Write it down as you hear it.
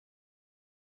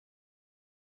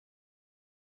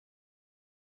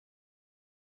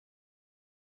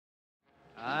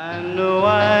I know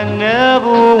I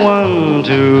never want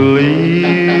to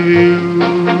leave you,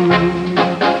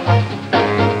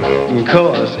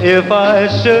 'cause if I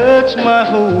search my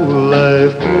whole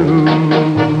life through,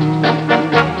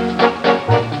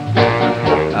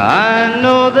 I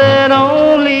know that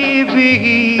only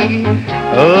be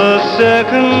a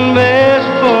second best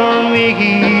for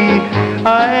me.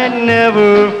 I'd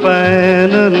never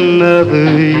find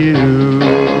another you.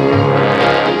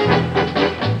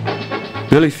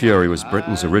 Billy Fury was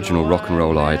Britain's original rock and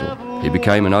roll idol. He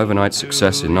became an overnight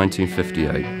success in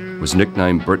 1958, was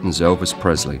nicknamed Britain's Elvis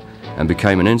Presley, and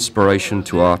became an inspiration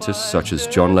to artists such as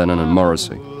John Lennon and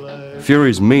Morrissey.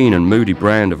 Fury's mean and moody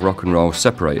brand of rock and roll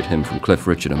separated him from Cliff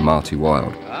Richard and Marty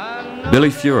Wilde. Billy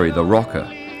Fury, the rocker,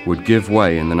 would give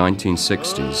way in the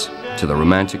 1960s to the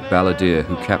romantic balladeer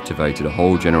who captivated a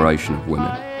whole generation of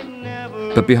women.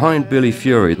 But behind Billy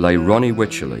Fury lay Ronnie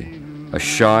Wycherley, a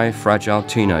shy, fragile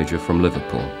teenager from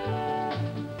Liverpool.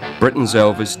 Britain's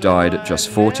Elvis died at just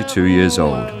 42 years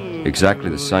old, exactly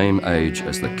the same age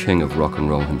as the king of rock and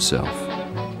roll himself.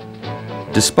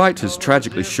 Despite his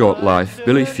tragically short life,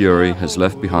 Billy Fury has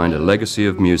left behind a legacy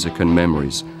of music and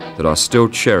memories that are still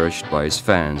cherished by his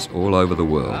fans all over the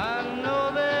world.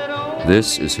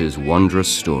 This is his wondrous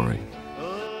story.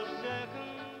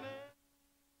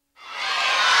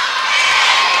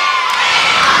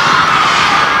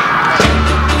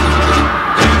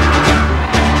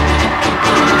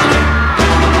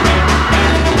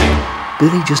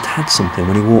 Billy just had something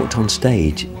when he walked on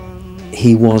stage.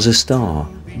 He was a star.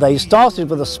 They started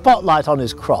with a spotlight on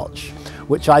his crotch,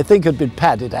 which I think had been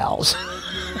padded out.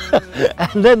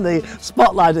 And then the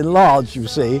spotlight enlarged, you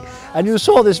see, and you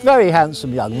saw this very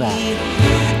handsome young man.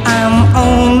 I'm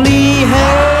only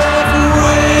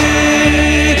halfway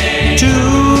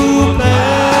to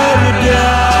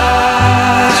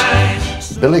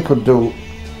paradise. Billy could do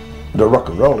the rock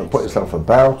and roll and put himself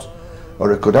about, or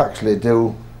he could actually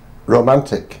do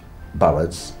romantic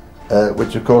ballads,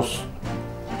 which of course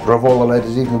drove all the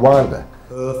ladies even wilder.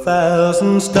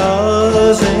 1,000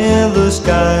 stars in the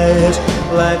skies,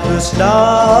 like the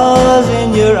stars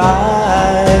in your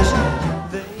eyes.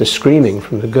 The screaming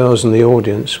from the girls in the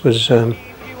audience was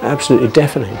absolutely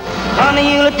deafening.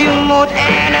 Honey, you'll do most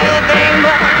anything,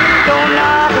 but don't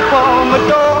knock upon my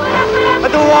door. I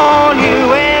don't want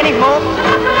you anymore.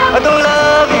 I don't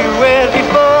love you as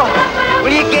before.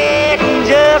 Will you get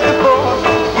just a boy?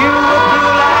 You were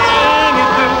blue like you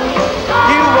blue.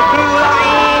 You were blue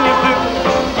like you blue.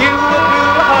 You were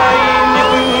blue like you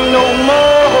blue no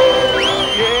more.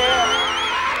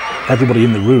 Yeah. Everybody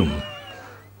in the room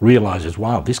realises,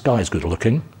 wow, this guy's good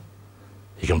looking,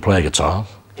 he can play a guitar,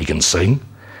 he can sing,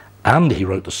 and he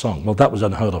wrote the song. Well, that was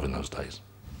unheard of in those days.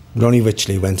 Ronnie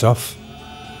Wycherley went off,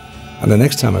 and the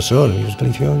next time I saw him, he was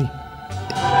Billy Fury.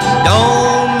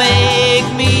 Don't make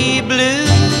me blue.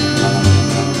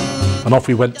 And off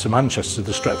we went to Manchester,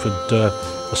 the Stretford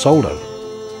Soldo.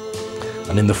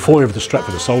 And in the foyer of the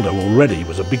Stretford Soldo already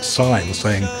was a big sign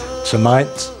saying,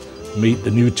 "Tonight, meet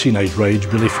the new teenage rage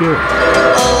Billy Fury."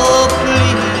 Oh,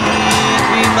 please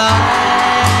be mine.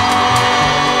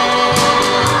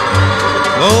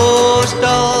 Most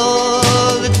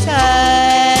all the time.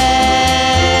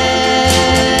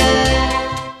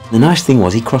 The nice thing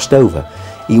was he crossed over.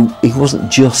 He wasn't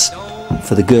just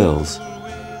for the girls.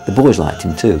 The boys liked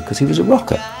him too, because he was a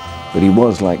rocker. But he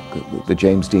was like the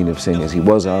James Dean of singers. He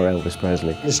was our Elvis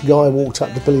Presley. This guy walked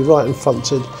up to Billy right in front and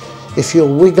said, "If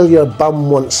you'll wiggle your bum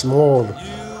once more,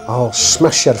 I'll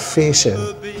smash your face in."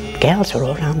 Girls were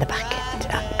all round the back,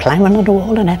 climbing on the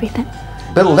wall and everything.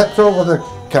 Bill leapt over the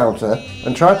counter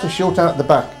and tried to shoot out the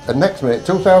back, and next minute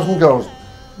 2,000 girls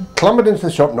clambered into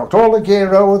the shop, knocked all the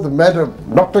gear over,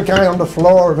 knocked a guy on the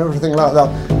floor and everything like that.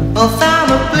 I found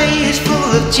a place full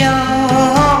of charm.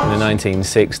 In the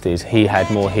 1960s, he had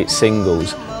more hit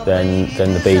singles than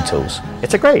the Beatles.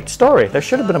 It's a great story. There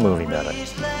should have been a movie about it.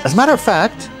 As a matter of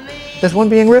fact, there's one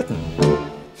being written.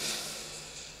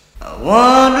 A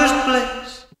wondrous place.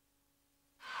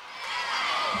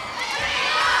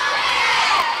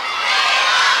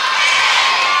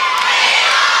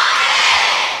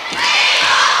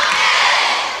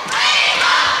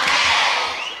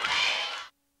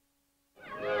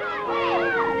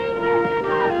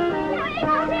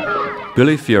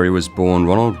 Billy Fury was born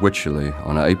Ronald Wycherley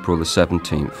on April the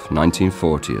 17th,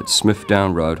 1940 at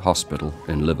Smithdown Road Hospital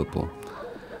in Liverpool.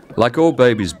 Like all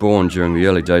babies born during the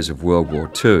early days of World War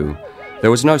II,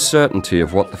 there was no certainty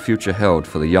of what the future held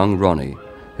for the young Ronnie,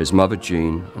 his mother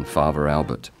Jean and father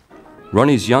Albert.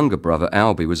 Ronnie's younger brother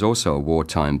Albie was also a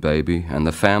wartime baby, and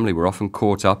the family were often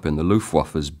caught up in the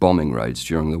Luftwaffe's bombing raids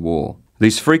during the war.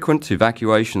 These frequent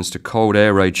evacuations to cold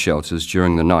air raid shelters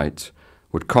during the night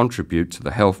would contribute to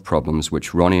the health problems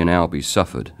which Ronnie and Albie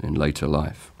suffered in later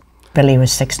life. Billy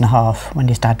was 6.5 when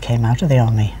his dad came out of the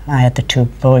army. I had the two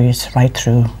boys right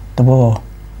through the war.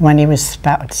 When he was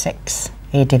about 6,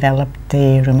 he developed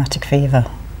the rheumatic fever,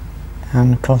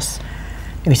 and of course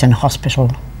he was in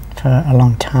hospital for a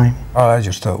long time. Oh, I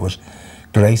just thought it was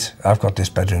great. I've got this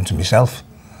bedroom to myself.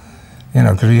 You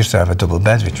know, because we used to have a double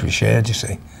bed which we shared, you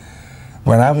see.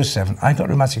 When I was 7, I got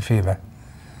rheumatic fever,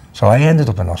 so I ended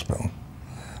up in hospital.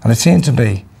 And it seemed to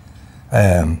be,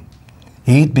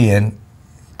 he'd be in,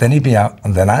 then he'd be out,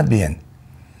 and then I'd be in.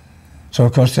 So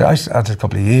of course I had a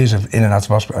couple of years of in and out of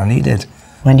hospital, and he did.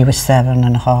 When he was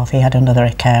 7.5, he had another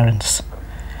occurrence.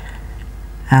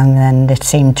 And then it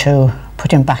seemed to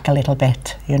put him back a little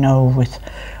bit, you know,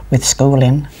 with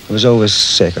schooling. I was always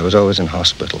sick, I was always in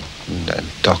hospital, and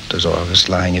doctors, or I was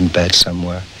lying in bed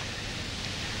somewhere.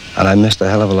 And I missed a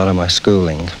hell of a lot of my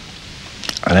schooling.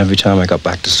 And every time I got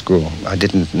back to school, I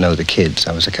didn't know the kids.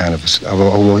 I was a kind of,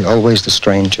 always the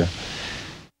stranger.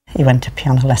 He went to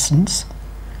piano lessons,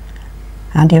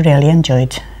 and he really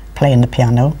enjoyed playing the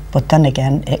piano, but then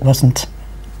again, it wasn't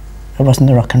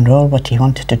the rock and roll what he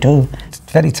wanted to do.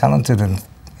 Very talented, and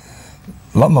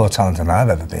a lot more talented than I've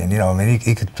ever been. You know, I mean,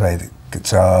 he could play the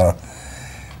guitar,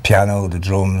 piano, the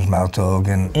drums, mouth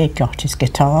organ. He got his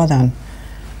guitar then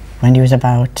when he was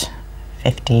about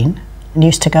 15. And he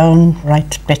used to go and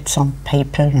write bits on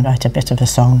paper and write a bit of a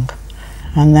song.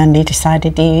 And then he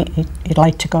decided he'd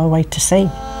like to go away to sea.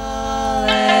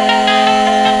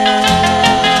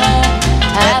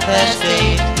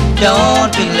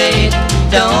 Don't be late,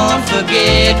 don't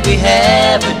forget we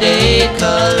have a date,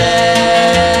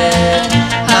 Colette.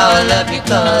 How I love you,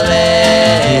 Colette.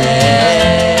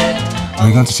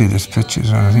 We got to see these pictures,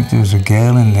 and I think there was a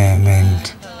girl in there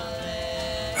named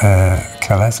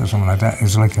Colette or something like that. It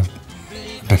was like a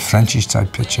bit Frenchish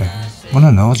type picture. What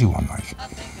a naughty one, like.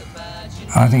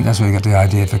 And I think that's where he got the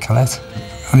idea for Colette.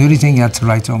 And the only thing he had to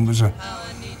write on was a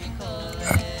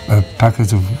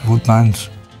packet of Woodbines.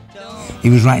 He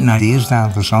was writing ideas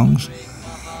down for songs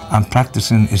and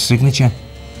practicing his signature.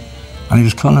 And he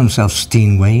was calling himself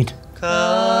Steen Wade.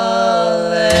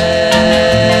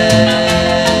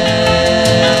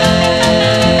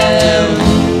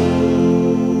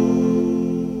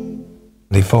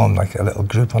 They formed like a little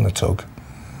group on the tug,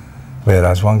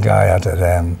 whereas one guy had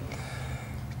the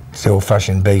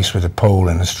old-fashioned bass with a pole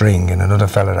and a string, and another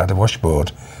fella had a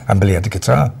washboard, and Billy had the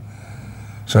guitar.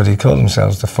 So they called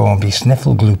themselves the Formby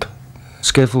Sniffle Gloop.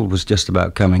 Skiffle was just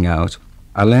about coming out.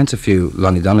 I learnt a few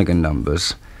Lonnie Donegan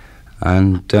numbers,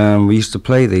 and we used to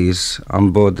play these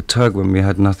on board the tug when we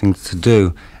had nothing to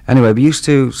do. Anyway, we used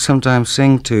to sometimes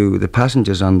sing to the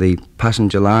passengers on the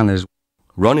passenger liners.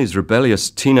 Ronnie's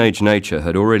rebellious teenage nature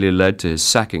had already led to his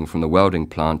sacking from the welding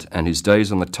plant, and his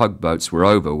days on the tugboats were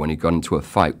over when he got into a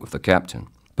fight with the captain.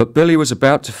 But Billy was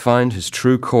about to find his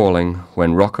true calling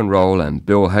when rock and roll and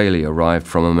Bill Haley arrived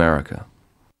from America.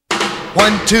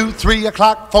 1, 2, 3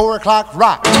 o'clock, 4 o'clock,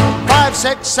 rock. 5,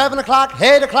 6, 7 o'clock,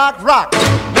 8 o'clock, rock.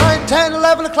 9, 10,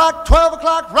 11 o'clock, 12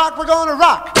 o'clock, rock. We're gonna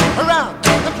rock around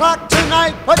the clock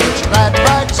tonight. Put your glad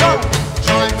rags on,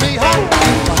 join me home.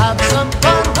 We'll have some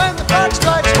fun when the clock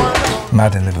strikes 1.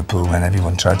 Mad in Liverpool when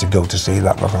everyone tried to go to see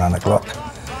that rock around the clock.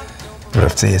 The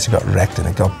theatre got wrecked and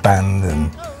it got banned,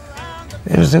 and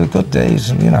they were good days,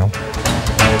 and you know.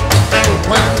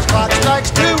 When the clock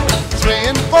strikes 2, 3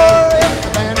 and 4, if the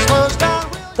band slows down.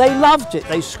 They loved it.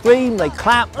 They screamed, they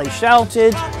clapped, they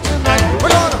shouted. We're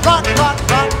gonna rock, rock,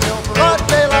 rock till broad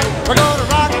daylight. We're gonna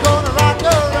rock around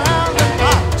the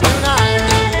clock tonight.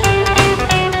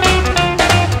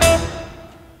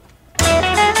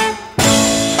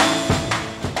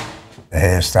 The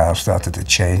hairstyle started to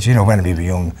change. You know, when we were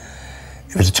young,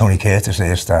 it was a Tony Curtis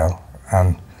hairstyle,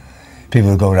 and people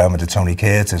would go around with the Tony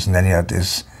Curtis, and then you had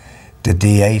the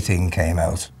DA thing came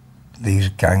out. These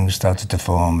gangs started to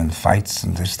form and fights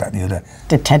and this, that and the other.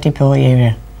 The teddy boy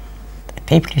era,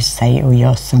 people used to say, oh,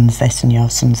 your son's this and your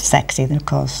son's sexy, and of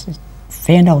course,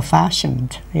 being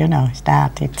old-fashioned, you know, his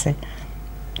dad, he'd say,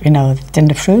 you know,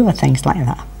 didn't approve of things like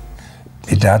that.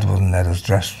 Your dad wouldn't let us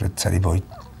dress with teddy boy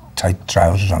tight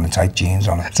trousers on and tight jeans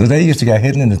on it. So they used to get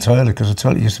hidden in the toilet, because the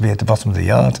toilet used to be at the bottom of the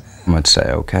yard. I'd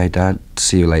say, okay, Dad,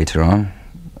 see you later on.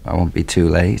 I won't be too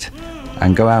late.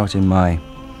 And go out in my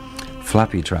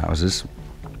flappy trousers,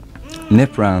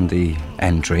 nip round the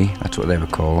entry, that's what they were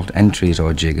called, entries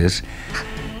or jiggers,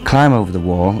 climb over the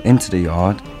wall into the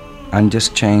yard, and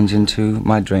just change into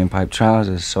my drainpipe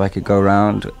trousers so I could go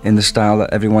around in the style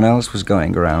that everyone else was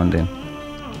going around in.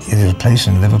 There's a place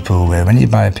in Liverpool where when you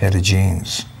buy a pair of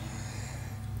jeans,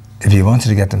 if you wanted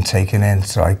to get them taken in,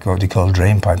 it's like what they call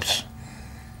drain pipes,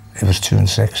 it was 2 and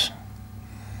 6.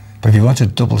 But if you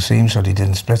wanted double seam so they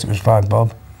didn't split, it was 5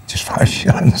 bob, just 5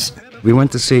 shillings. We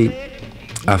went to see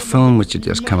a film which had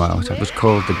just come out. It was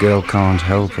called The Girl Can't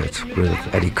Help It, with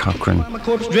Eddie Cochran. My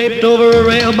coat's draped over a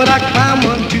rail, but I can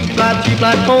climb 1, 2, flight 3,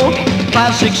 flight 4,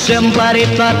 5, 6, 7, flight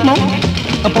 8, flight more.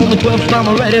 Up on the 12th,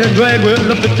 I'm ready to drag.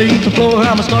 Well, up the 15th floor,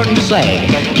 I'm starting to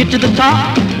sag. Get to the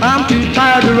top, I'm too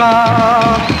tired to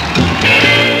rock.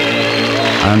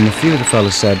 And a few of the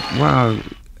fellas said, wow,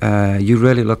 you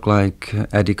really look like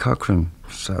Eddie Cochran.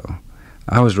 So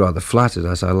I was rather flattered,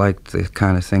 as I liked the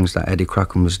kind of things that Eddie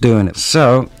Cochran was doing.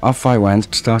 So off I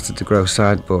went, started to grow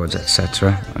sideboards,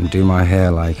 etc., and do my hair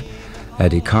like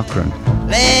Eddie Cochran.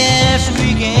 Last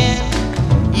weekend,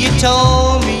 you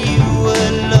told me you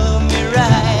would love me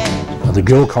right. The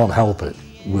Girl Can't Help It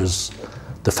was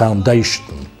the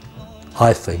foundation,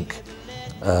 I think,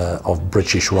 of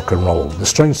British rock and roll. The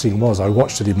strange thing was, I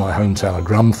watched it in my hometown of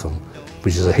Grantham,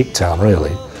 which is a hick town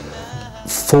really.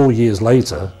 4 years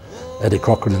later, Eddie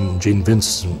Cochran and Gene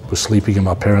Vincent were sleeping in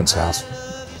my parents' house,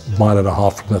 a mile and a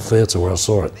half from the theatre where I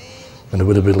saw it. And who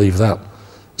would have believed that?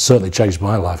 It certainly changed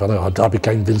my life. I know I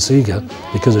became Vince Eager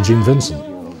because of Gene Vincent.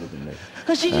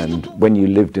 And when you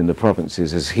lived in the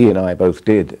provinces, as he and I both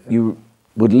did, you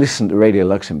would listen to Radio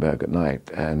Luxembourg at night,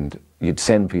 and you'd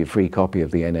send for your free copy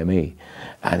of the NME,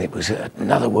 and it was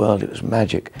another world, it was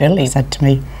magic. Billy said to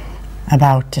me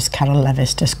about this Carol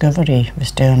Levis discovery,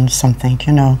 was doing something,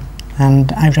 you know,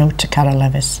 and I wrote to Carol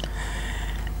Levis,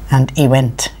 and he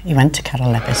went to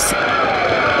Carol Levis.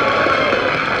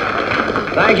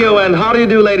 Thank you, and how do you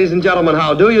do, ladies and gentlemen,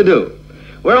 how do you do?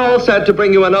 We're all set to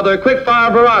bring you another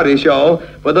quick-fire variety show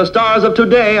for the stars of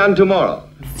today and tomorrow.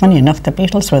 Funny enough, the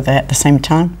Beatles were there at the same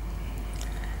time.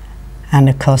 And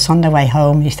of course, on the way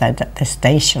home, he said at the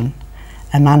station,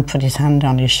 a man put his hand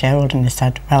on his shoulder and he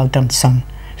said, well done, son.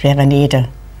 If you ever need a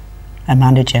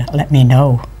manager, let me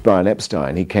know. Brian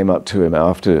Epstein, he came up to him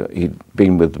after he'd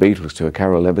been with the Beatles to a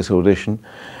Carol Levis audition,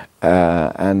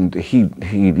 and he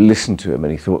listened to him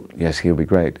and he thought, yes, he'll be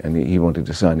great, and he wanted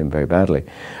to sign him very badly,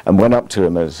 and went up to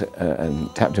him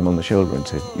and tapped him on the shoulder and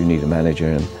said, you need a manager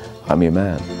and I'm your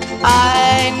man.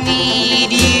 I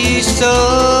need you so.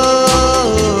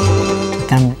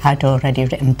 Then I'd already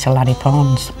written to Larry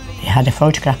Pawns. He had a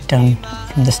photograph done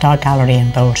from the Star Gallery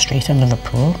in Bold Street in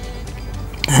Liverpool,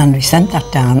 and we sent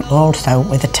that down also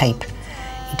with a tape.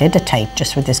 He did a tape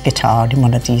just with his guitar in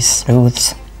one of these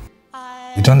booths.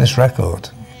 We'd done this record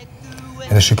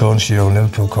in a recording studio in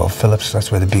Liverpool called Phillips.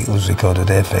 That's where the Beatles recorded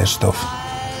their first stuff.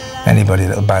 Anybody,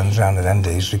 little bands around the them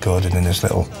days recorded in this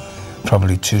little,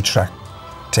 probably 2-track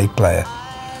tape player.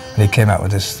 And he came out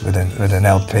with this, with an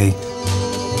LP.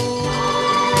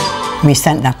 We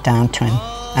sent that down to him,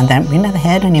 and then we never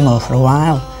heard any more for a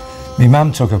while. My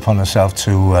mum took upon herself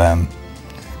to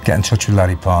get in touch with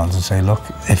Larry Pawns and say, look,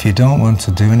 if you don't want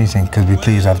to do anything, could we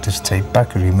please have this tape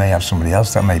back, or we may have somebody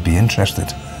else that may be interested.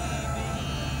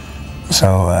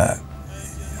 So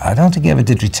I don't think he ever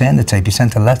did return the tape. He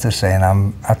sent a letter saying,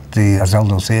 I'm at the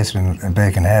Azaldo Theatre in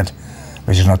Birkenhead,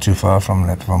 which is not too far from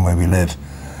where we live.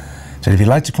 So if you'd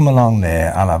like to come along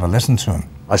there, I'll have a listen to him.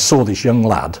 I saw this young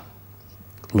lad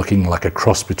looking like a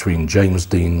cross between James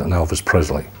Dean and Elvis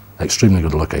Presley, extremely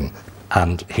good looking.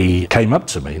 And he came up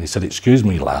to me and he said, excuse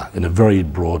me, La, in a very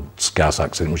broad Scouse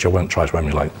accent, which I won't try to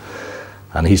emulate.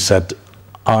 And he said,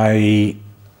 I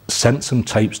sent some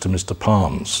tapes to Mr.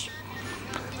 Palms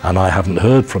and I haven't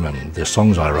heard from him. The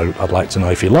songs I wrote, I'd like to know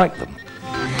if he liked them.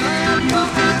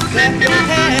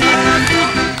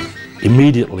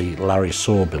 Immediately, Larry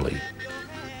saw Billy.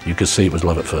 You could see it was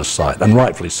love at first sight, and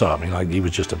rightfully so. I mean, he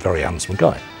was just a very handsome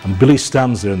guy. And Billy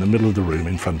stands there in the middle of the room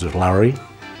in front of Larry,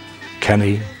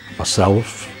 Kenny,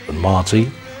 myself and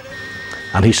Marty,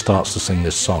 and he starts to sing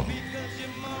this song.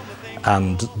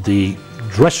 And the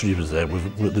dressing room was there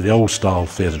with the old style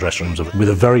theatre dressing rooms with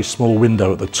a very small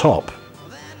window at the top,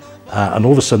 and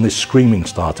all of a sudden this screaming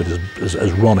started as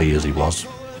Ronnie, as he was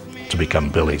to become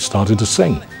Billy, started to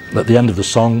sing. At the end of the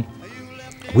song,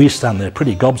 we stand there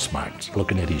pretty gobsmacked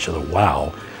looking at each other,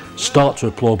 wow, start to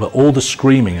applaud, but all the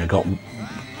screaming had got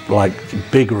like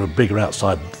bigger and bigger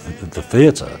outside the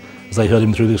theatre as they heard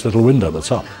him through this little window at the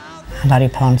top. Larry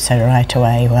Pawns said right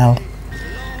away, well,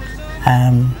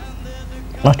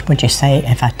 what would you say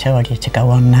if I told you to go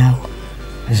on now?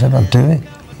 He said, I'll do it.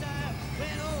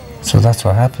 So that's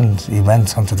what happened. He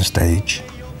went onto the stage,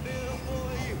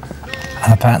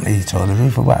 and apparently he tore the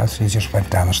roof of wax. He just went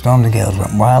down a storm. The girls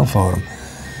went wild for him.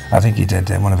 I think he did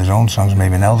one of his own songs,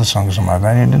 maybe an Elvis song or something like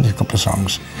that. He did a couple of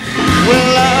songs.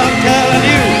 Well, I'm telling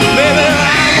you, baby, I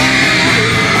want you.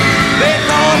 They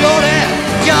don't go there,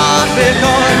 John. they're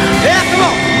calling. Yeah, come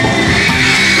on.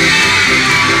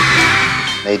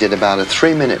 They did about a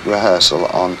 3-minute rehearsal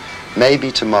on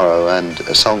Maybe Tomorrow and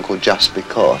a song called Just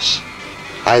Because.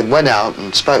 I went out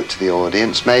and spoke to the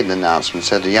audience, made an announcement,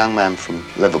 said a young man from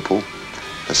Liverpool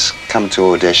has come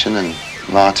to audition, and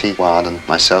Marty Wilde and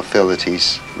myself feel that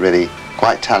he's really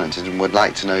quite talented and would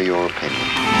like to know your opinion.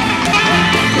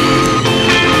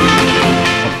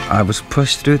 I was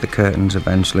pushed through the curtains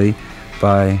eventually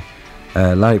by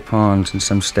Larry Parnes and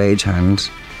some stagehands,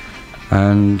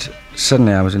 and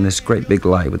suddenly I was in this great big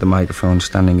light with the microphone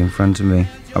standing in front of me.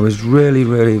 I was really,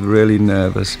 really, really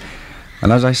nervous,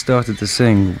 and as I started to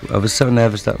sing, I was so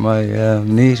nervous that my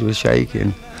knees were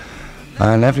shaking,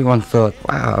 and everyone thought,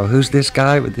 wow, who's this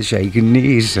guy with the shaking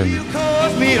knees? And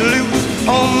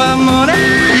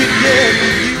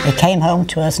he came home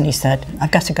to us and he said,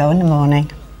 I've got to go in the morning.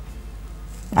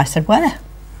 I said, where?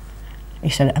 He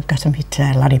said, I've got to meet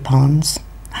Larry Parnes.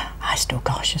 I said, oh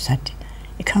gosh, I said,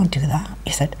 you can't do that.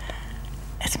 He said,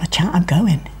 it's my chat, I'm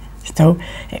going. So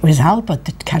it was Albert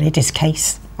that carried his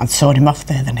case and saw him off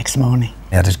there the next morning.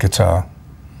 He had his guitar.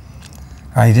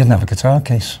 He didn't have a guitar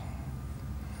case.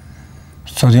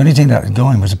 So the only thing that was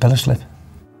going was a pillow slip.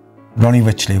 Ronnie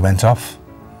Wycherley went off,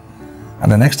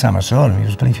 and the next time I saw him, he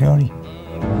was Billy Fury.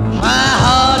 My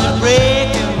heart is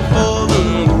breaking for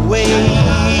the way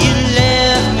you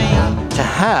left me. To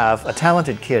have a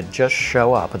talented kid just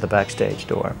show up at the backstage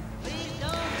door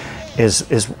is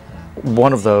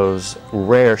one of those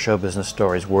rare show business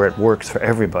stories where it works for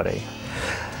everybody.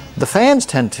 The fans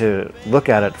tend to look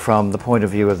at it from the point of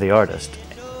view of the artist,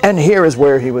 and here is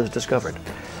where he was discovered.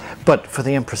 But for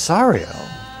the impresario,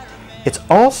 it's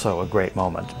also a great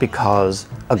moment because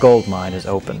a gold mine is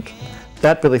opened.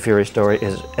 That Billy Fury story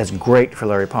is as great for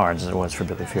Larry Parnes as it was for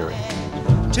Billy Fury.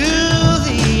 To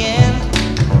the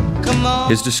end, come on.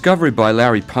 His discovery by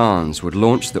Larry Parnes would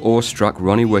launch the awestruck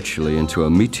Ronnie Wycherley into a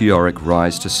meteoric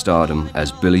rise to stardom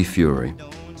as Billy Fury.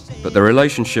 But the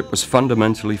relationship was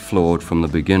fundamentally flawed from the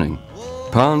beginning.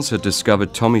 Parnes had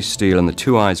discovered Tommy Steele in the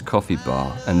Two Eyes Coffee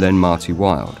Bar and then Marty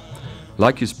Wilde.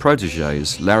 Like his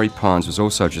protégés, Larry Parnes was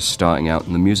also just starting out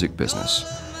in the music business.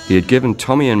 He had given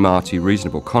Tommy and Marty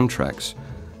reasonable contracts,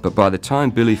 but by the time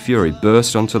Billy Fury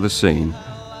burst onto the scene,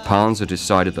 Parnes had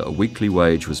decided that a weekly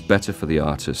wage was better for the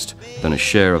artist than a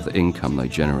share of the income they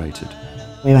generated.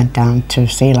 We went down to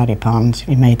see Larry Parnes.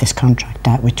 We made this contract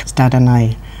out, which was Dad and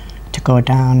I to go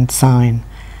down and sign.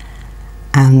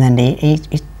 And then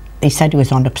he said he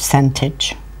was on a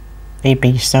percentage. He'd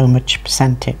be so much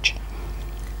percentage.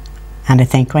 And I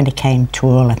think when he came to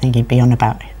all, I think he'd be on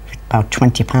about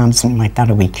 £20, something like that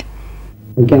a week.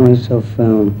 I get myself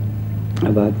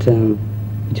about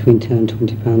between £10 and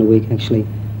 £20 a week, actually.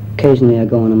 Occasionally I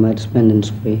go on a mad spending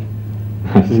spree,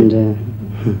 and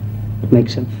it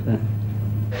makes up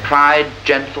Pride,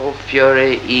 gentle,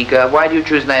 fury, eager. Why do you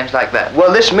choose names like that?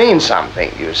 Well, this means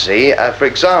something, you see. For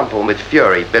example, with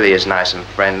Fury, Billy is nice and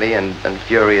friendly, and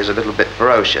Fury is a little bit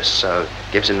ferocious, so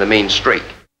gives him the mean streak.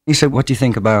 He said, what do you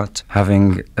think about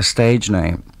having a stage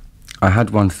name? I had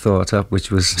one thought up,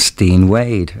 which was Steen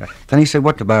Wade. Then he said,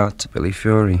 what about Billy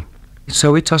Fury?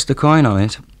 So we tossed a coin on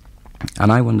it,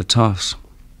 and I won the toss.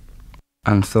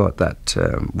 And thought that,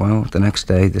 well, the next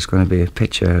day there's going to be a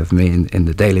picture of me in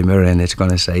the Daily Mirror, and it's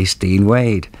going to say Steen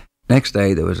Wade. Next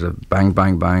day there was a bang,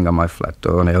 bang, bang on my flat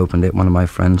door, and I opened it. One of my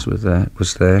friends was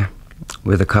there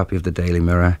with a copy of the Daily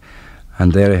Mirror,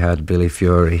 and there he had Billy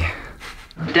Fury.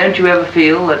 Don't you ever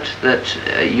feel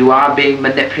that you are being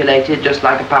manipulated just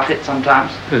like a puppet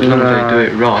sometimes? As long as they do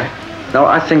it right. No,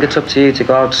 I think it's up to you to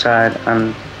go outside,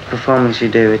 and the performance you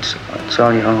do, it's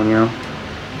all your own, you know.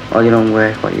 All your own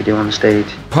work, what you do on the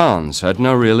stage. Parnes had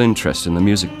no real interest in the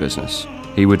music business.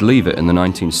 He would leave it in the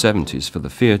 1970s for the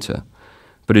theatre.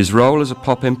 But his role as a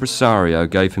pop impresario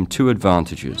gave him two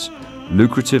advantages: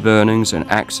 lucrative earnings and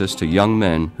access to young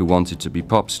men who wanted to be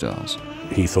pop stars.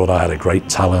 He thought I had a great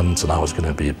talent and I was going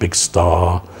to be a big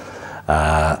star,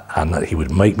 and that he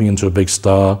would make me into a big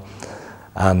star.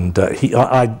 And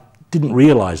I didn't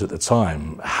realise at the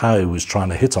time how he was trying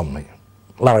to hit on me.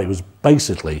 Larry was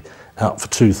basically out for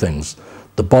two things: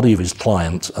 the body of his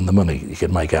client and the money he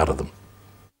could make out of them.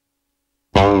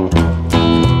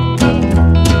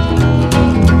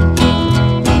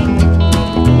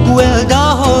 Well,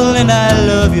 darling, I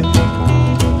love you.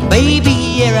 Baby,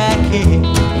 here I care.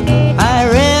 I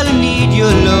really need your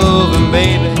loving,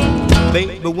 baby.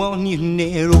 Baby, want you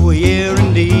near, oh, here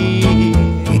indeed.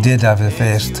 He did have the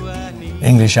first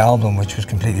English album, which was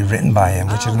completely written by him,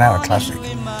 which is now a classic,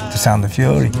 The Sound of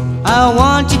Fury. I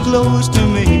want you close to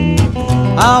me.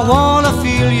 I want to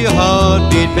feel your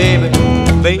heartbeat, baby.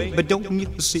 baby, don't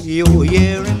you see, oh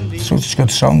yeah, indeed. Such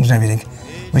good songs and everything,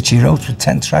 which he wrote with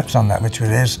 10 tracks on that, which for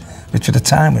the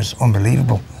time was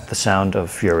unbelievable. The Sound of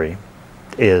Fury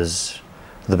is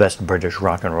the best British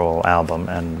rock and roll album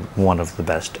and one of the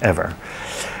best ever.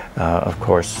 Of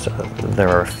course, there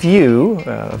are a few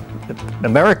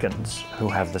Americans who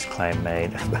have this claim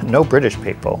made, no British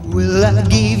people. Well, I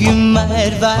give you my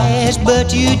advice,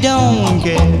 but you don't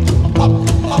care.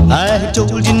 I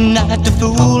told you not to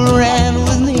fool around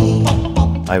with me.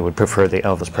 I would prefer the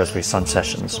Elvis Presley Sun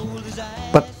Sessions,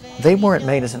 but they weren't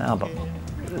made as an album.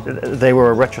 They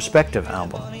were a retrospective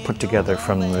album put together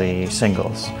from the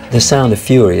singles. The Sound of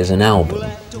Fury as an album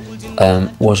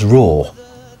was raw.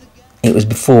 It was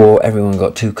before everyone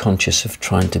got too conscious of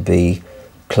trying to be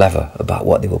clever about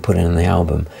what they were putting on the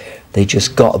album. They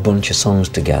just got a bunch of songs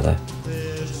together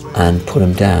and put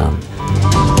them down.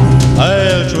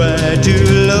 I'll try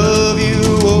to love you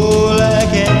all I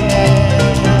can.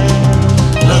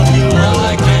 Love you all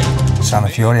I can. The Sound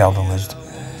of Fury album was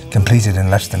completed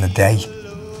in less than a day.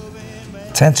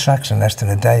 10 tracks in less than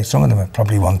a day. Some of them are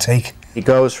probably one take. He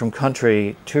goes from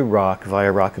country to rock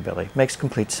via rockabilly. Makes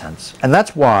complete sense. And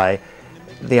that's why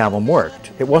the album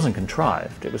worked. It wasn't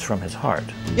contrived. It was from his heart.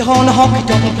 You're on the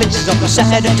honky-tonk places on the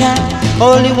side of town.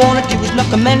 All you wanna do is knock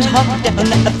a man's heart down.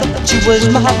 And I thought you was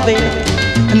my baby,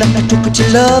 and then I took it to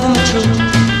love him true.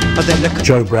 But then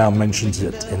Joe Brown mentions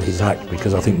it in his act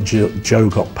because I think Joe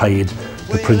got paid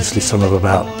the princely sum of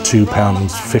about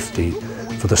 £2.50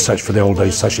 for the old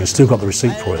days session. He's still got the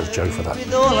receipt for it, as Joe, for that.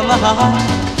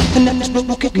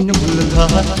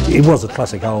 It was a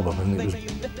classic album, and it was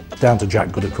down to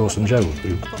Jack Good, of course, and Joe,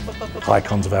 who are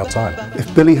icons of our time.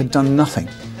 If Billy had done nothing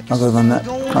other than that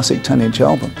classic 10-inch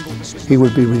album, he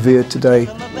would be revered today.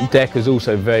 Decca's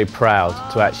also very proud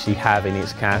to actually have in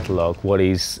its catalogue what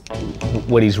is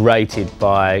rated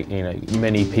by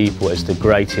many people as the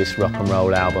greatest rock and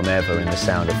roll album ever in The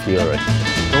Sound of Fury.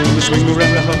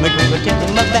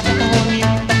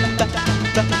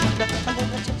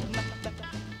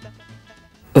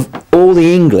 Of all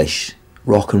the English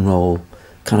rock and roll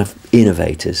kind of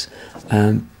innovators,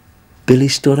 Billy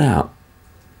stood out.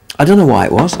 I don't know why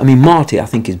it was. I mean, Marty, I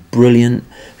think, is brilliant.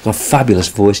 He's got a fabulous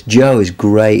voice. Joe is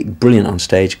great, brilliant on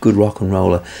stage, good rock and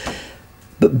roller.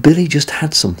 But Billy just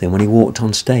had something when he walked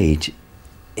on stage.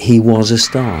 He was a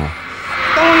star.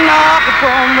 Don't knock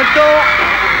upon the door,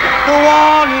 don't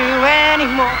want you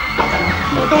anymore.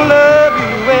 Don't love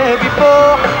you as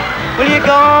before. Well, you're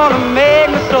gonna make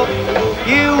me so.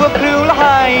 You a fool,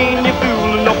 I ain't you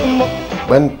fool no more.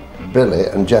 When Billy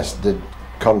and Jess did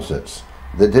concerts,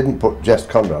 they didn't put Jess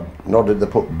Conrad, nor did they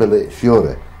put Billy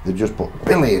Fury. They just put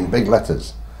Billy in big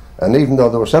letters. And even though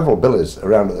there were several Billies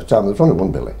around at the time, there was only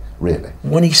one Billy, really.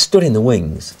 When he stood in the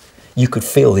wings, you could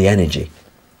feel the energy.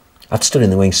 I'd stood in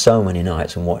the wings so many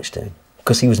nights and watched him,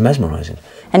 because he was mesmerising.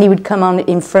 And he would come on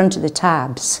in front of the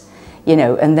tabs,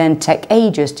 and then take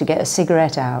ages to get a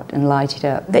cigarette out and light it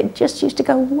up. They just used to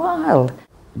go wild.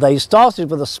 They started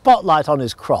with a spotlight on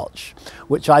his crotch,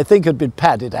 which I think had been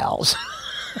padded out.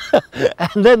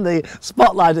 And then the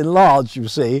spotlight enlarged, you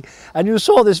see, and you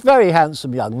saw this very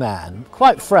handsome young man,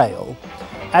 quite frail,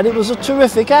 and it was a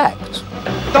terrific act.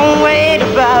 Don't wait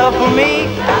about for me,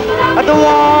 I don't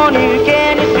want you,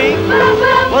 can you see?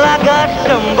 Well, I got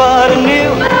somebody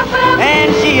new,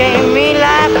 and she ain't me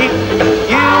like you.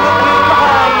 You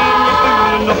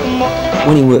no more.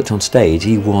 When he worked on stage,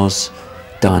 he was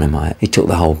dynamite. He took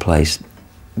the whole place.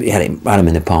 He had him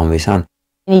in the palm of his hand.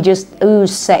 He just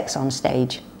oozed sex on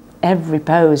stage. Every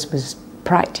pose was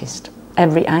practiced.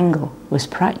 Every angle was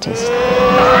practiced.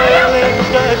 It's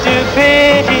such a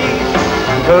pity,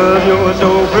 'cause you're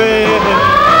so pretty.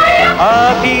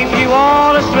 I'll keep you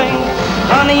on a string,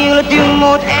 honey, you'll do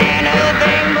most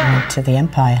anything. I went to the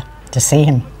Empire to see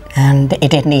him, and he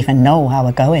didn't even know how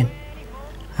we're going.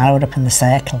 I was up in the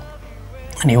circle,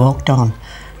 and he walked on,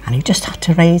 and he just had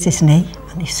to raise his knee,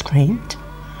 and he screamed.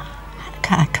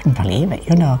 I couldn't believe it,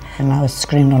 and I was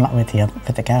screaming a lot with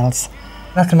the girls.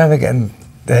 I can remember getting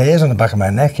the hairs on the back of my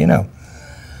neck, And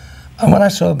when I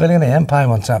saw Billy in the Empire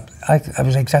once, I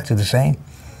was exactly the same.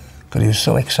 Because he was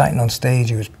so exciting on stage.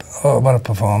 He was, what a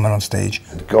performer on stage.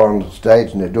 He'd go on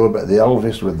stage and he'd do a bit of the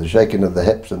Elvis with the shaking of the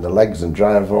hips and the legs and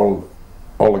drive all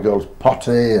the girls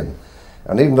potty. And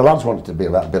even the lads wanted to be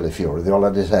like Billy Fury. They all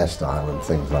had his hairstyle and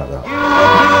things like that.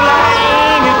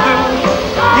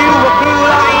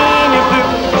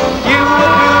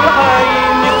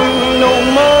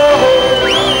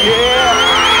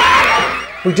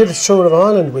 We did a tour of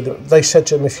Ireland with them. They said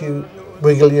to him, if you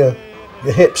wiggle your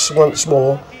hips once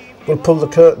more, we'll pull the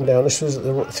curtain down. This was at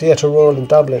the Theatre Royal in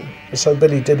Dublin. And so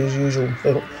Billy did his usual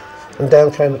thing, and down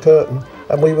came the curtain.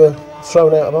 and we were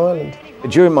thrown out of Ireland.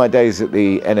 During my days at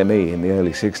the NME in the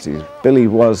early 60s, Billy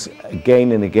was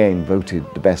again and again voted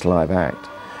the best live act.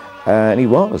 And he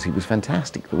was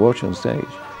fantastic to watch on stage.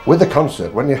 With the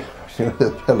concert, when you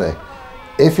with Billy,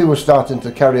 if he was starting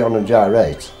to carry on and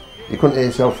gyrate, you couldn't hear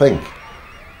yourself think.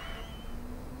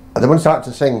 And then when he started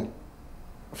to sing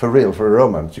for real, for a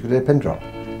romance, you could hear a pin drop.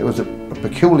 It was a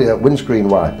peculiar windscreen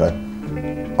wiper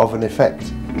of an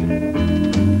effect.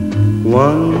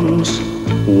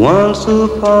 Once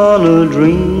upon a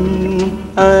dream,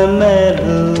 I met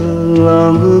her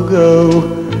long ago,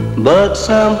 but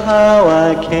somehow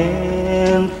I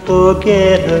can't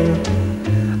forget her.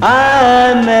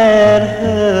 I met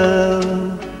her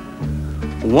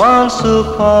once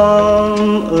upon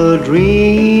a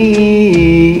dream.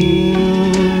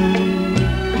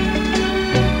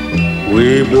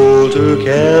 We built a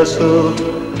castle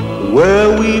where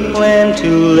we planned to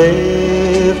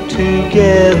live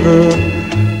together.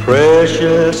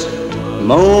 Precious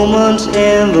moments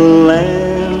in the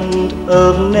land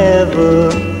of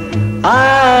never.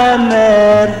 I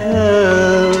met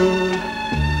her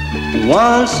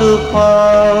once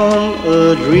upon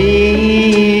a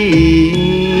dream.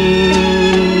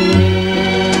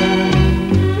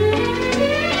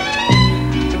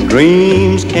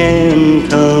 Dreams can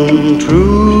come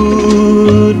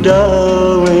true,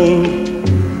 darling,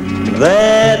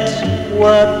 that's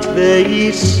what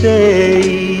they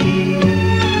say.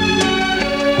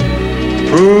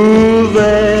 Prove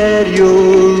that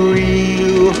you're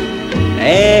real,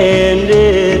 and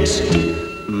it's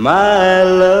my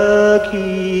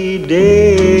lucky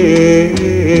day.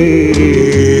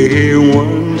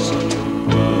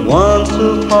 Once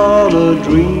upon a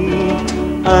dream,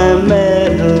 I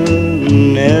met her.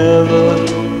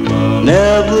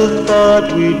 Never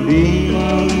thought we'd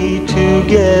be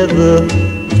together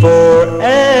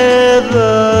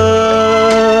forever,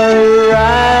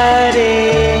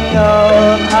 riding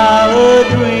on our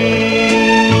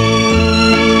dream.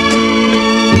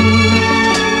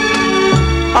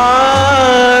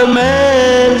 I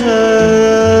met her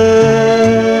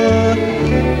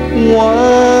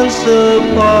once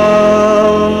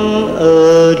upon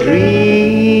a dream.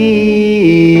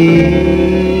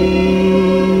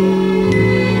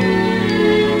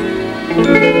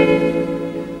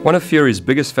 One of Fury's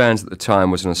biggest fans at the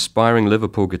time was an aspiring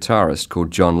Liverpool guitarist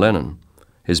called John Lennon.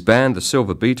 His band, the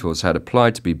Silver Beatles, had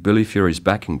applied to be Billy Fury's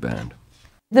backing band.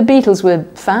 The Beatles were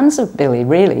fans of Billy,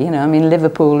 really, I mean,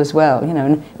 Liverpool as well,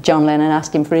 and John Lennon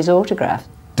asked him for his autograph.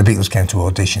 The Beatles came to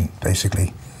audition,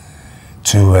 basically,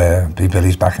 to be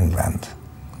Billy's backing band.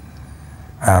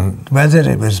 And whether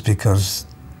it was because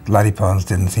Larry Parnes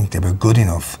didn't think they were good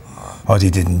enough, or they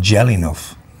didn't gel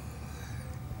enough,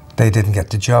 they didn't get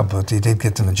the job, but they did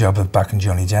get them a job of backing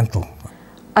Johnny Gentle.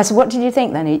 I said, what did you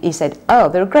think then? He said, oh,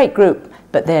 they're a great group,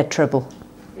 but they're trouble.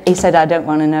 He said, I don't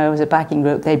want to know as a backing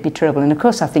group, they'd be trouble. And of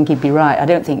course I think he'd be right. I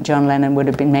don't think John Lennon would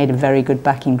have been made a very good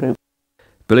backing group.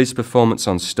 Billy's performance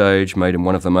on stage made him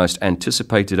one of the most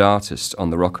anticipated artists on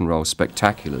the rock and roll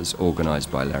spectaculars organised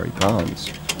by Larry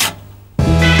Parnes.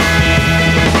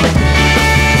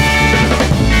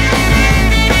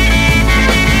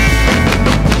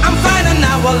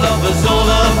 What love is all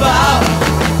about,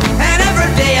 and every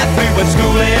day at 3 when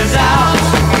school is out,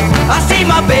 I see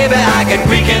my baby, I get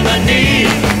weak in the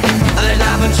knees. There's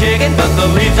nothing shaking but the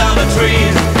leaves on the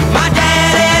trees. My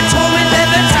daddy told me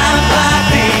live in times like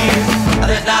these.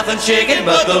 There's nothing shaking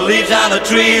but the leaves on the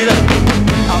trees.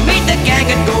 I'll meet the gang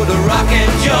and go to Rockin'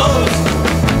 Joe's.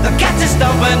 The cats are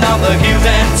stomping on the heels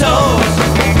and toes.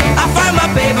 I find my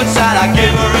baby inside, I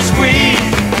give her a squeeze.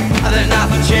 There's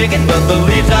nothing shaking but the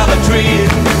leaves on the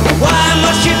trees. Why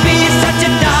must she be such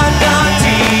a doggone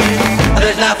tease?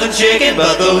 There's nothing shaking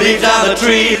but the leaves on the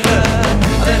trees.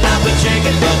 There's nothing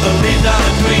shaking but the leaves on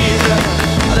the trees.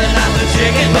 There's nothing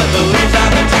shaking but the leaves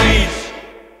on the trees.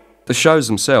 The shows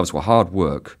themselves were hard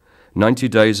work, 90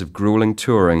 days of grueling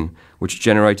touring, which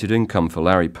generated income for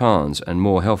Larry Parnes and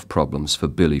more health problems for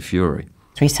Billy Fury.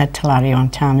 We said to Larry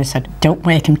one time, we said, don't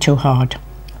work him too hard,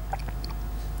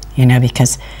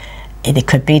 because it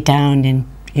could be down in,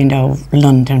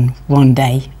 London one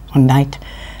night,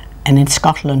 and in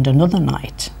Scotland another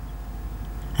night.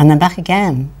 And then back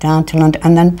again, down to London,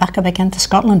 and then back up again to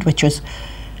Scotland, which was,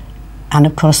 and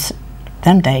of course,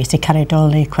 them days, they carried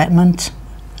all the equipment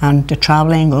and the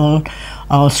travelling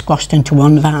all squashed into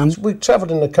one van. We travelled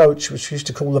in a coach, which we used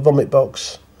to call the vomit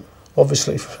box,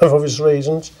 obviously, for obvious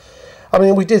reasons. I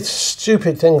mean, we did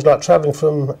stupid things like travelling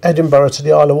from Edinburgh to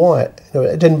the Isle of Wight.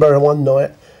 Edinburgh one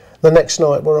night, the next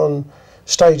night we're on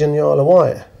stage in the Isle of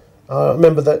Wight. I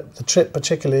remember the trip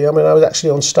particularly. I mean, I was actually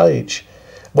on stage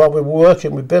while we were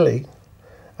working with Billy,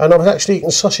 and I was actually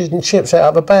eating sausage and chips out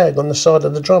of a bag on the side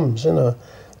of the drums, you know,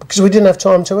 because we didn't have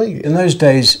time to eat. In those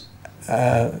days,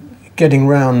 getting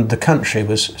round the country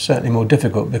was certainly more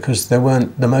difficult because there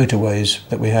weren't the motorways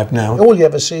that we have now. All you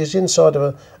ever see is the inside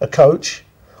of a coach,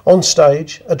 on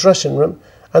stage, a dressing room,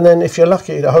 and then if you're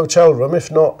lucky, a hotel room.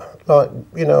 If not, like,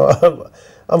 you know,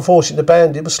 unfortunately the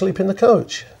band would sleep in the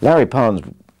coach. Larry Parnes'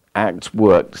 acts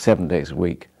worked 7 days a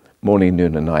week, morning,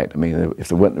 noon and night. I mean, if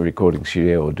they weren't in the recording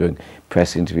studio or doing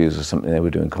press interviews or something, they were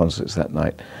doing concerts that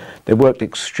night. They worked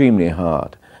extremely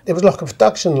hard. It was like a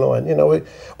production line, you know.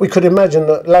 We could imagine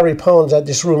that Larry Parnes had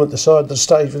this room at the side of the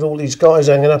stage with all these guys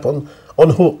hanging up on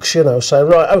hooks, you know, saying,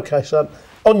 right, okay, son,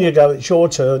 on you go, it's your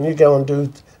turn, you go and do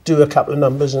a couple of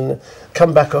numbers and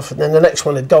come back off, and then the next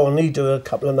one would go and he'd do a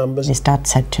couple of numbers. His dad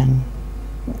said to him,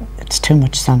 it's too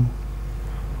much, son.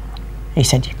 He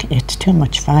said, it's too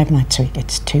much, 5 nights a week,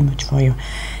 it's too much for you.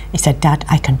 He said, Dad,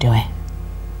 I can do it.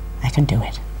 I can do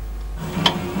it.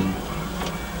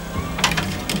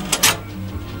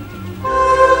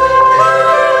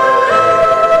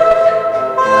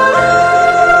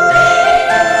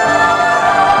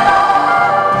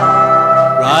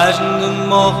 Rise in the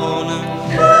morning,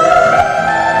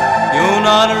 you're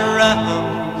not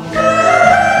around,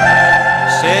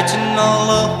 searching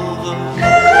all over,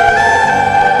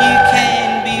 you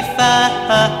can be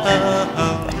found.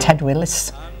 A Ted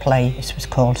Willis play, it was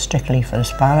called Strictly for the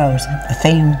Sparrows. The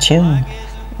theme tune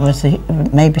was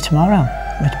Maybe Tomorrow,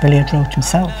 which Billy had wrote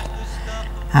himself.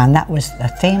 And that was the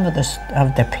theme of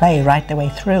the play right the way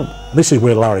through. This is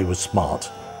where Larry was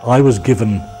smart. I was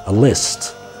given a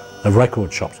list of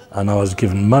record shops and I was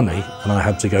given money, and I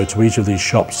had to go to each of these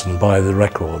shops and buy the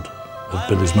record of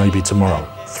Billy's Maybe Tomorrow,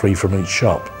 3 from each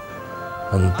shop.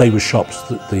 And they were shops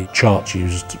that the Chart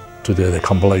used to do their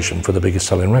compilation for the biggest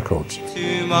selling records.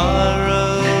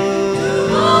 Tomorrow,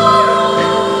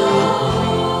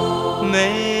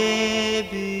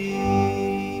 maybe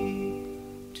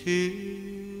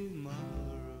tomorrow.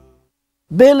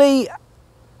 Billy,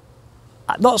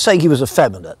 I'm not saying he was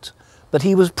effeminate, but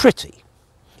he was pretty.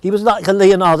 He was like a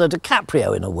Leonardo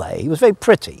DiCaprio in a way. He was very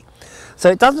pretty. So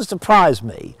it doesn't surprise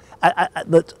me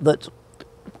that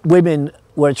women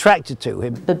were attracted to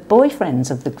him. The boyfriends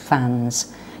of the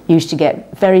fans used to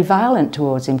get very violent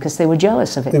towards him because they were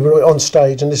jealous of it. We were on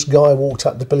stage and this guy walked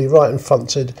up to Billy right in front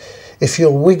and said, if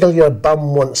you'll wiggle your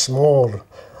bum once more,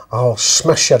 I'll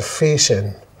smash your face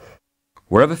in.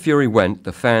 Wherever Fury went,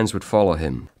 the fans would follow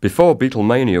him. Before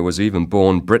Beatlemania was even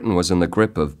born, Britain was in the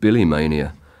grip of Billy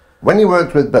Mania. When he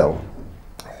worked with Bill,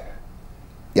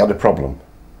 he had a problem.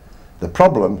 The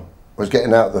problem was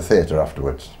getting out of the theatre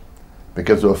afterwards,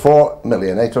 because there were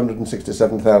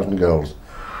 4,867,000 girls,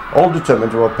 all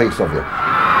determined to have a piece of you.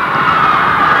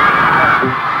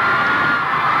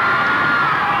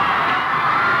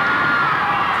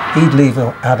 He'd leave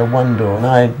out of one door and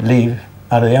I'd leave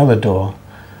out of the other door.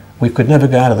 We could never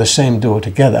go out of the same door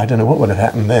together. I don't know what would have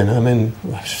happened then. I mean,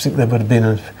 I think there would have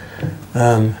been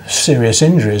serious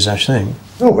injuries, I think.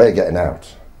 No way getting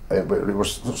out. It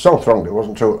was so thronged, it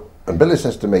wasn't true. And Billy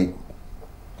says to me,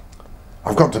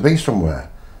 I've got to be somewhere.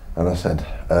 And I said,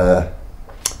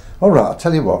 all right, I'll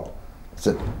tell you what. I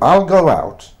said, I'll go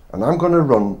out and I'm going to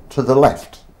run to the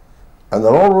left. And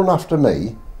they'll all run after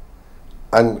me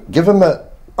and give them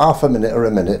half a minute or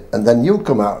a minute, and then you'll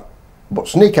come out, but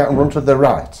sneak out and run to the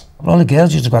right. All the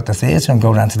girls used to go out the theatre and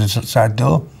go round to the side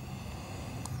door.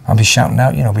 I'd be shouting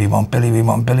out, you know, we want Billy,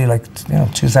 like, you know,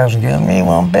 2,000 girls, we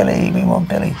want Billy, we want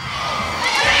Billy.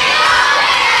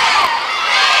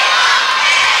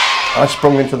 I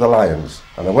sprung into the Lions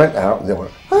and I went out and they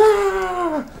went,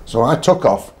 ah! So I took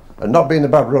off, and not being a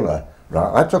bad runner,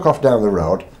 right, I took off down the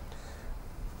road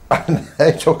and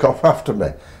they took off after me.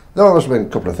 There must have been a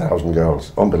couple of thousand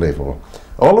girls, unbelievable.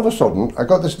 All of a sudden, I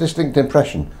got this distinct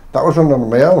impression that I was running on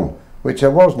my own, which I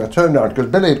was, and I turned around because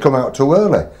Billy had come out too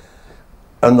early.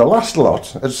 And the last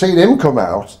lot had seen him come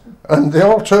out, and they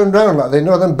all turned round like, they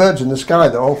know them birds in the sky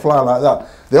that all fly like that.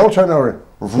 They all turned around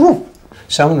and whoop.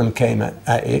 Some of them came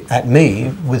at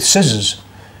me with scissors,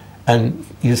 and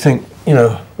you think, you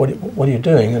know, what are you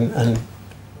doing? And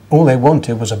all they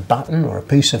wanted was a button or a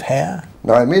piece of hair.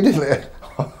 Now immediately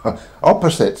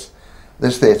opposite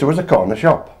this theatre was a corner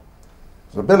shop.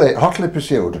 So Billy, hotly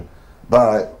pursued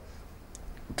by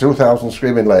 2,000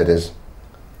 screaming ladies,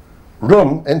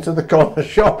 run into the corner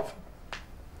shop.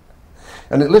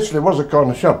 And it literally was a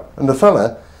corner shop. And the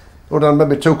fella, who had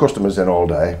maybe 2 customers in all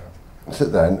day,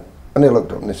 sit there and he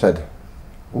looked up and he said,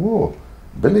 "Ooh,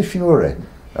 Billy Fury."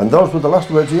 And those were the last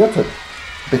words he uttered,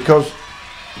 because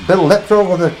Bill leapt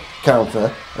over the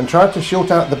counter and tried to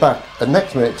shoot out the back, and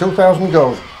next minute 2,000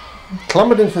 girls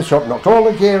clambered into the shop, knocked all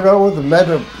the gear over,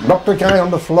 knocked a guy on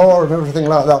the floor and everything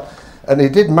like that. And he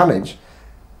did manage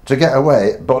to get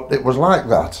away, but it was like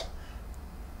that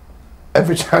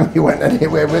every time you went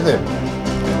anywhere with him.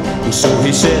 So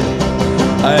he said,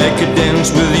 I could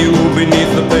dance with you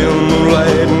beneath the pale moonlight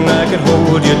and I could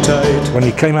hold you tight. When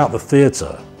he came out the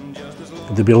theatre,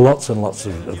 there'd be lots and lots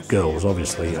of girls,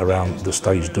 obviously, around the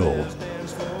stage door.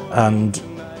 And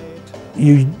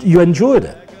you enjoyed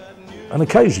it. And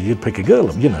occasionally you'd pick a girl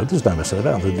up, you know, there's no messing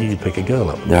about, you'd pick a girl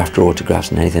up. They're after autographs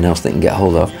and anything else they can get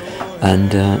hold of.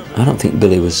 And I don't think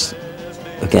Billy was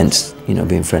against, you know,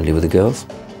 being friendly with the girls.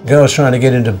 Girls trying to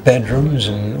get into bedrooms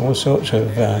and all sorts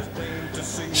of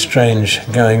strange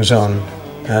goings on.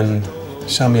 And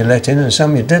some you let in and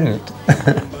some you didn't.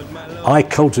 I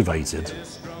cultivated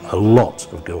a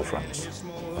lot of girlfriends,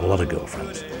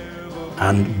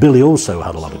 and Billy also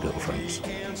had a lot of girlfriends.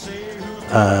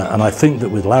 And I think that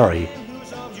with Larry,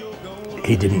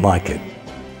 he didn't like it.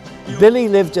 Billy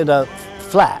lived in a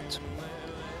flat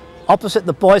opposite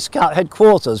the Boy Scout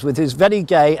headquarters with his very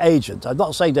gay agent. I'm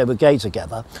not saying they were gay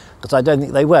together, because I don't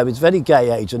think they were. He was a very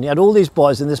gay agent. He had all these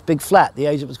boys in this big flat. The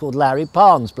agent was called Larry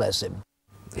Parnes, bless him.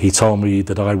 He told me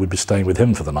that I would be staying with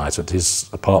him for the night at his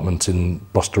apartment in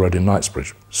Boston Road in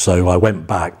Knightsbridge. So I went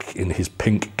back in his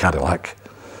pink Cadillac,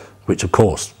 which of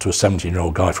course, to a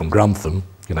 17-year-old guy from Grantham,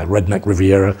 you know, redneck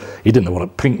Riviera, he didn't know what a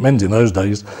pink meant in those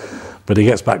days. But he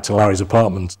gets back to Larry's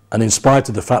apartment, and in spite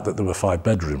of the fact that there were 5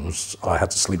 bedrooms, I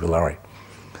had to sleep with Larry.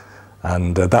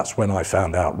 And that's when I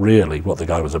found out really what the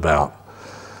guy was about.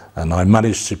 And I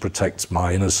managed to protect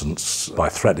my innocence by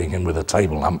threatening him with a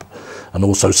table lamp and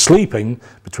also sleeping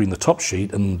between the top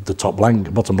sheet and the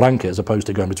bottom blanket as opposed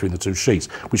to going between the 2 sheets,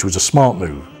 which was a smart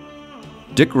move.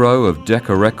 Dick Rowe of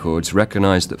Decca Records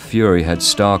recognised that Fury had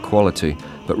star quality,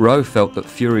 but Rowe felt that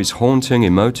Fury's haunting,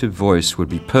 emotive voice would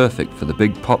be perfect for the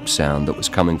big pop sound that was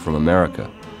coming from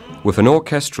America. With an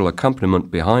orchestral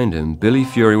accompaniment behind him, Billy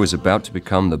Fury was about to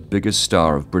become the biggest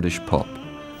star of British pop.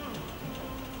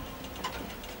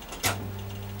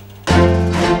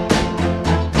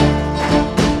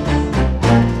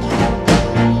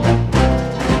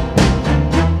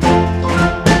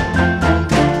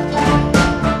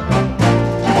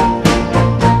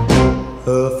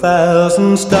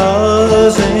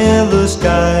 Stars in the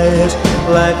skies,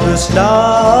 like the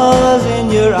stars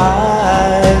in your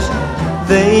eyes.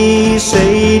 They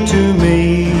say to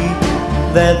me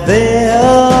that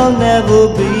there'll never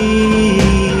be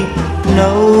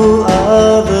no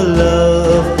other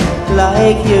love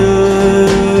like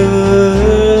yours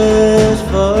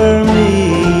for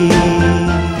me.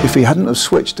 If he hadn't have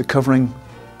switched to covering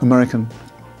American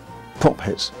pop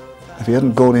hits, if he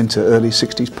hadn't gone into early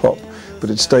 60s pop, but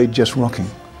had stayed just rocking,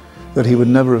 that he would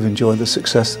never have enjoyed the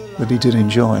success that he did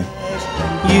enjoy.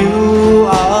 You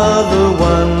are the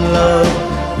one love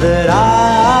that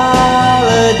I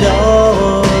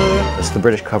adore. It's the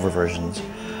British cover versions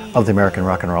of the American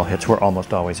rock and roll hits were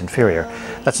almost always inferior.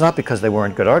 That's not because they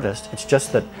weren't good artists, it's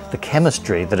just that the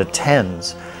chemistry that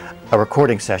attends a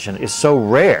recording session is so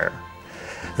rare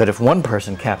that if one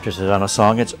person captures it on a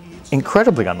song, it's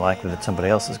incredibly unlikely that somebody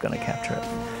else is going to capture it.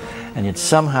 And yet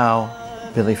somehow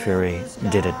Billy Fury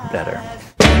did it better.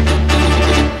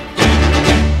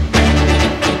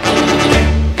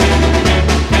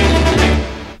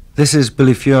 This is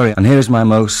Billy Fury, and here's my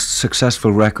most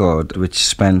successful record, which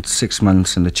spent 6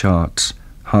 months in the charts,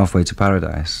 Halfway to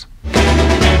Paradise. I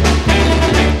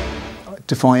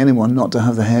defy anyone not to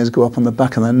have the hairs go up on the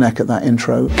back of their neck at that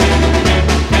intro.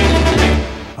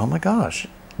 Oh my gosh,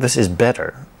 this is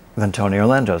better than Tony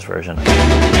Orlando's version.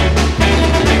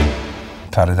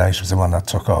 Paradise was the one that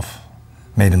took off,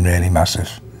 made him really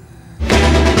massive.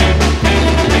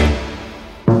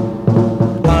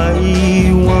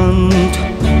 I want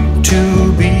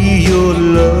to be your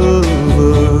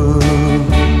lover,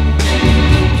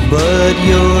 but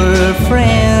your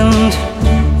friend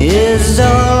is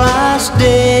all I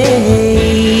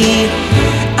stay.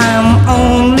 I'm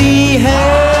only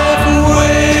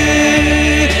halfway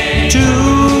to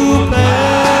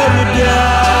paradise,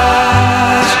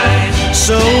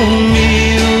 so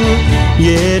near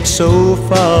yet so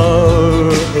far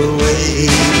away.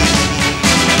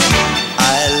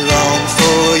 I long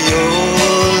for your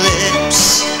lips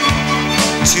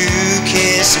to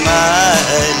kiss my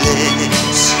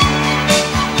lips,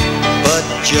 but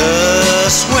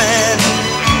just when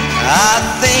I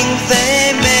think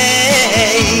they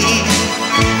may,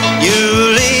 you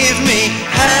leave me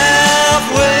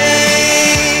halfway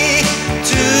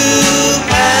to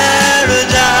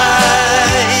paradise,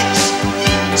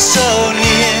 so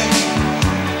near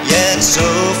yet so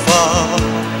far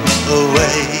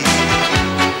away.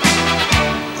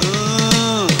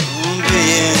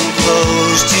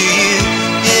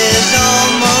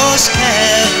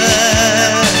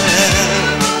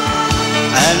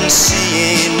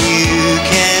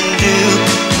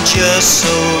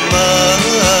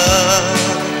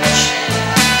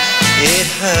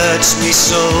 hurts me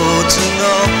so to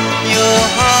know your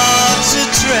heart's a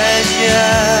treasure,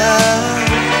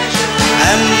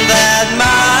 and that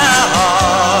my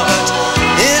heart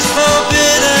is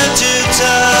forbidden to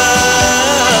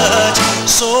touch.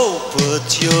 So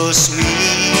put your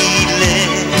sweet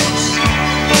lips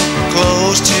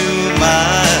close to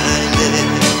my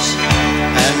lips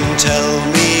and tell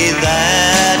me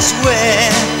that's where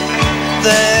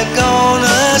they're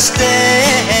gonna stay.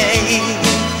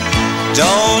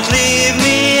 Don't leave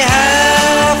me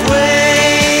halfway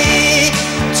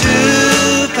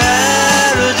to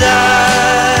paradise,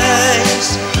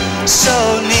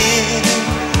 so near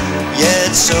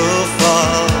yet so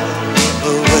far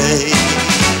away.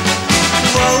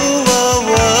 Whoa, whoa,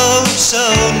 whoa, so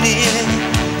near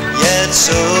yet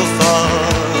so far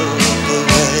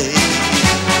away.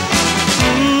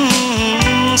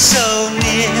 So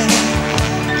near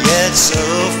yet so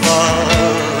far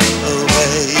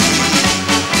away.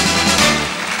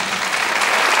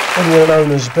 When you're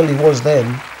known as Billy was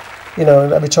then, you know,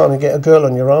 and every time you get a girl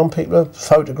on your arm, people are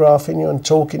photographing you and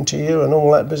talking to you and all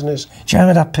that business. Do you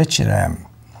remember that picture,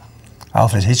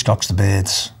 Alfred Hitchcock's The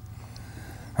Birds,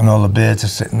 and all the birds are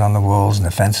sitting on the walls and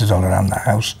the fences all around the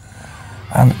house,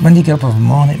 and when you get up in the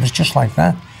morning it was just like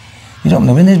that. You'd open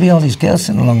the window, there'd be all these girls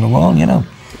sitting along the wall, you know.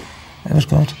 It was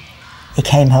good. He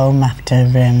came home after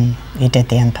he did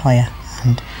the Empire,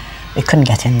 and we couldn't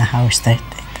get in the house.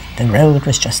 The road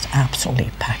was just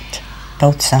absolutely packed,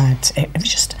 both sides. It was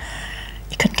just,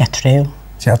 you couldn't get through.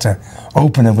 So you had to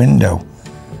open a window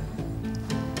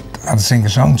and sing a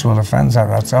song to all the friends out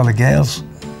there, to all the girls.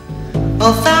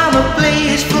 I found a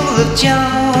place full of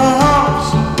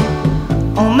charms,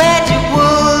 a magic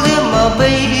world in my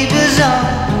baby's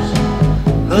arms,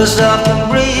 a soft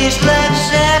embrace like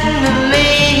satin and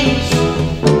lace,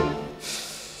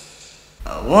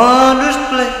 a wondrous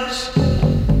place.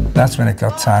 That's when it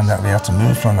got time that we had to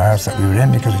move from the house that we were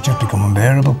in because it just become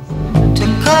unbearable. To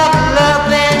cuddle up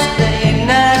and stay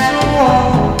nice and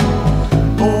warm,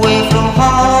 away from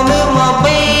home in my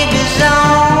baby's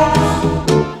arms,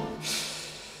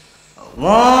 a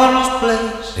wondrous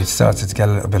place. It started to get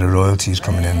a little bit of royalties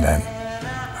coming in then.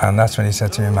 And that's when he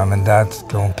said to me, Mum and Dad,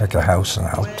 go and pick a house and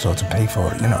I'll sort of pay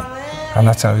for it, you know. And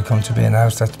that's how we come to be in a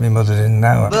house that my mother's in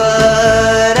now.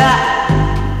 But I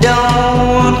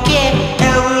don't care,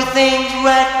 everything's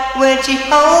right when she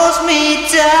holds me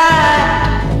tight.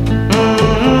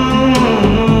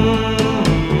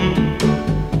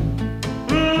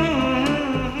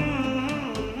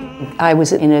 I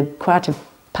was in quite a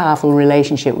powerful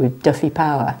relationship with Duffy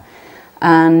Power,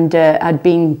 and I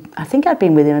think I'd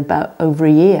been with him about over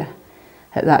a year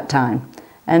at that time.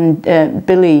 And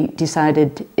Billy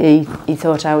decided he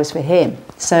thought I was for him,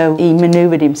 so he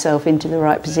manoeuvred himself into the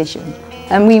right position.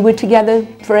 And we were together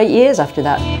for 8 years after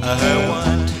that. I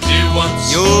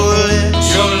want your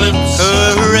lips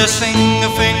caressing a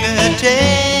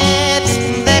fingertips.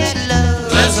 That's love.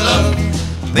 That's love.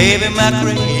 Baby, my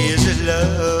crazy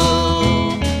love.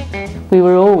 We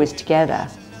were always together.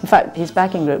 In fact, his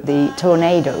backing group, the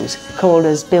Tornadoes, called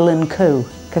us Bill and Co,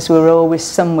 because we were always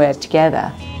somewhere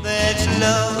together. That's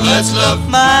love,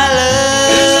 my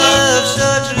love,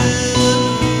 so true.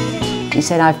 He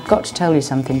said, I've got to tell you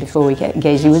something before we get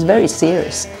engaged. He was very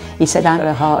serious. He said, I've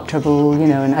got heart trouble, you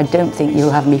know, and I don't think you'll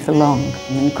have me for long.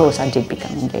 And of course I did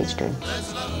become engaged to him.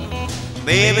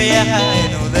 Baby, I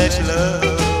know that's love.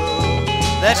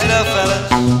 That's love,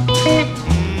 fellas.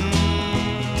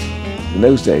 In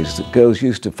those days, the girls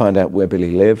used to find out where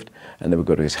Billy lived, and they would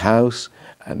go to his house,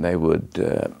 and they would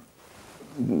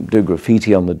do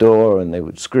graffiti on the door, and they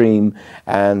would scream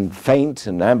and faint,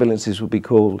 and ambulances would be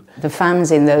called. The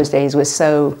fans in those days were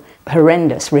so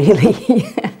horrendous, really.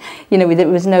 You know, there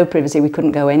was no privacy, we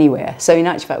couldn't go anywhere. So in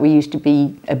actual fact, we used to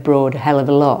be abroad a hell of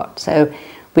a lot. So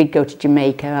we'd go to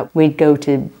Jamaica, we'd go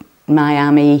to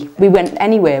Miami. We went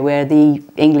anywhere where the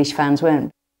English fans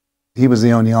weren't. He was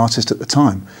the only artist at the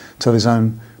time to have his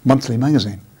own monthly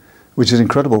magazine, which is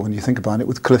incredible when you think about it,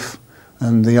 with Cliff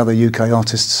and the other UK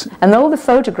artists. And all the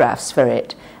photographs for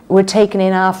it were taken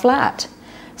in our flat.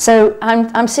 So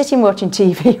I'm sitting watching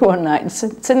TV one night, and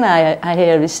suddenly I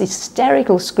hear this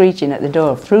hysterical screeching at the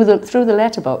door through the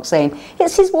letterbox saying,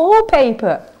 "It's his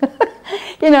wallpaper!"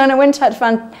 You know, and I went out to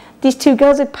find these two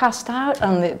girls had passed out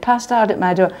at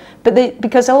my door, but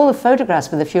because all the photographs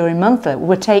for the Fury Monthly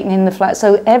were taken in the flat,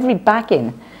 so every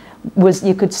backing was,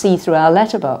 you could see through our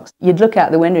letterbox. You'd look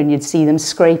out the window and you'd see them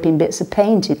scraping bits of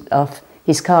paint off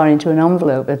his car into an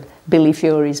envelope of Billy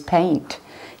Fury's paint.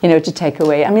 you know, to take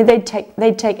away. I mean, they'd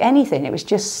take anything. It was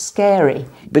just scary.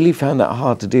 Billy found that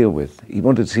hard to deal with. He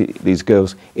wanted to see these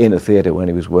girls in a theatre when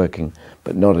he was working,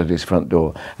 but not at his front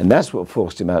door. And that's what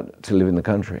forced him out to live in the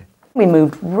country. We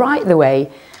moved right the way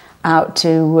out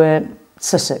to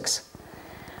Sussex,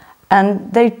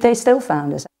 and they still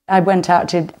found us. I went out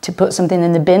to put something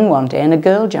in the bin one day and a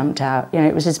girl jumped out. You know,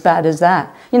 it was as bad as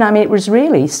that. You know, I mean, it was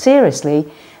really, seriously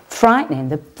frightening.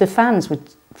 The fans were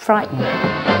frightening.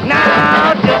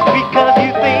 Now, just because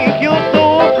you think you're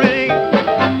so pretty,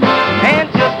 and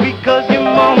just because your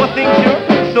mama thinks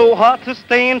you're so hot to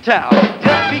stay in town,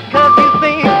 just because you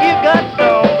think you got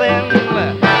something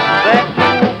that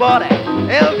nobody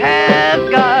else has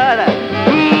got,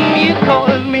 you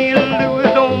caused me to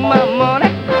lose all my money,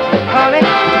 honey.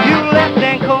 You left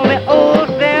and called me old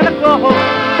Santa Claus.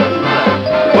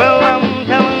 Well, I'm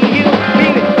telling you,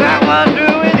 baby, I was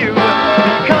through with you,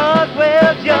 because,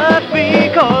 well, just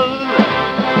because.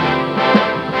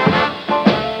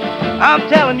 I'm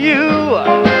telling you,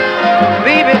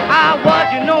 baby, I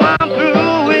was, you know I'm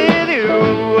through with you,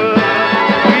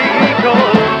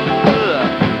 because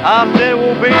I said,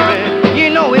 well, baby, you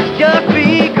know it's just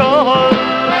because.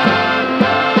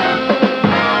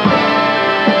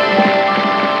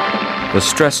 The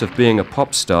stress of being a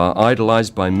pop star,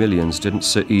 idolised by millions, didn't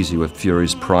sit easy with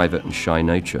Fury's private and shy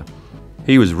nature.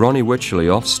 He was Ronnie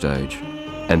Wycherley off stage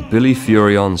and Billy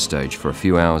Fury on stage for a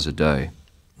few hours a day.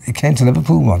 He came to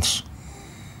Liverpool once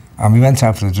and we went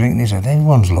out for a drink and he said,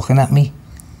 everyone's looking at me.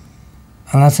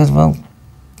 And I said, well,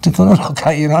 they're going to look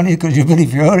at you, aren't you, because you're Billy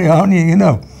Fury, aren't you, you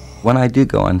know? When I do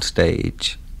go on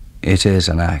stage, it is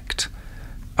an act.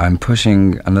 I'm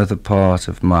pushing another part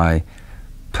of my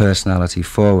personality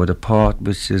forward, a part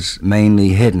which is mainly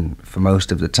hidden for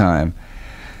most of the time.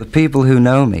 The people who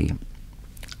know me,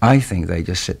 I think they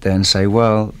just sit there and say,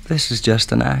 well, this is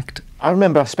just an act. I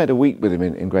remember I spent a week with him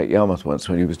in Great Yarmouth once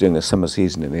when he was doing a summer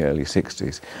season in the early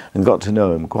 60s and got to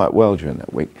know him quite well during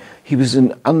that week. He was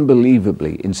an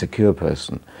unbelievably insecure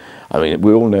person. I mean,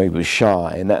 we all know he was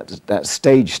shy, and that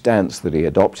stage stance that he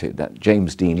adopted, that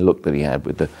James Dean look that he had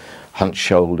with the hunched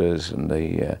shoulders and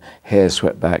the hair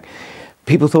swept back,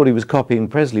 people thought he was copying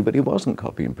Presley, but he wasn't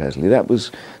copying Presley. That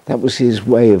was his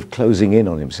way of closing in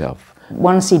on himself.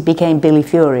 Once he became Billy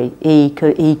Fury,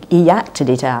 he acted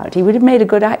it out. He would have made a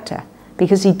good actor,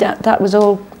 because that was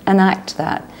all an act,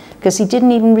 because he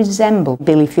didn't even resemble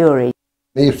Billy Fury.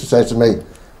 He used to say to me,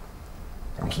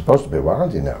 I'm supposed to be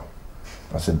wild, you know.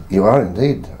 I said, you are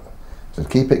indeed. I said,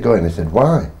 keep it going. He said,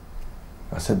 why?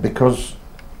 I said, because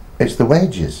it's the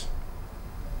wages.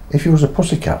 If you was a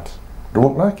pussycat, they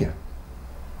won't like you.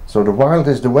 So the wild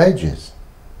is the wages.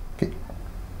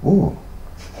 Ooh,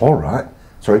 all right.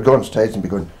 So he'd go on stage and be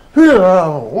going,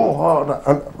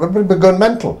 and we'd be going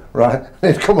mental, right?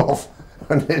 And he'd come off,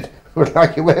 and it was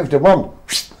like he waved him on.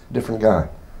 Different guy.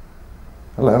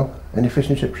 Hello, any fish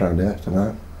and chips around here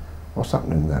tonight? What's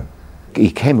happening there? He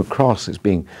came across as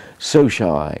being so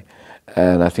shy,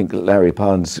 and I think Larry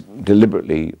Parnes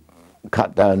deliberately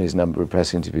cut down his number of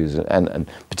press interviews, and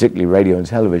particularly radio and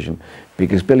television,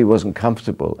 because Billy wasn't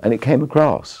comfortable, and it came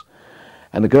across.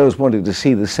 And the girls wanted to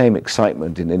see the same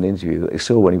excitement in an interview that they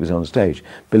saw when he was on stage.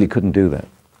 Billy couldn't do that.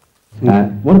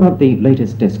 What about the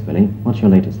latest disc, Billy? What's your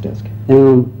latest disc?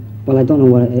 Well, I don't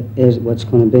know what it is, what it's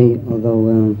going to be,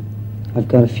 although I've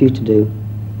got a few to do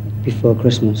before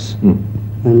Christmas.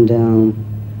 And the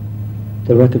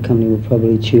record company will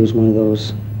probably choose one of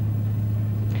those.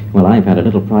 Well, I've had a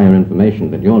little prior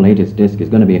information that your latest disc is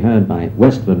going to be heard by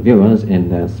Westford viewers in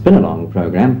their spin-along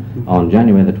program on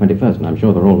January the 21st, and I'm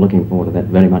sure they're all looking forward to that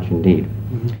very much indeed.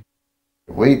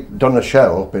 We'd done a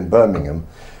show up in Birmingham,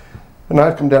 and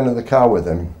I'd come down in the car with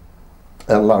him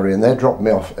and Larry, and they dropped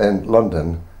me off in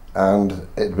London, and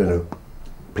it'd been a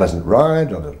pleasant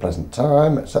ride, had a pleasant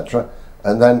time, etc.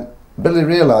 And then Billy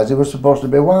realised he was supposed to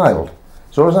be wild.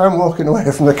 So as I'm walking away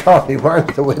from the car, he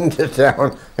winds the window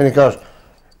down, and he goes,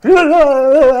 for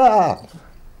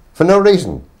no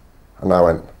reason. And I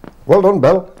went, well done,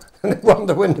 Bill. And he wound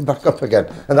the window back up again.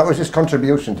 And that was his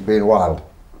contribution to being wild.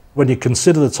 When you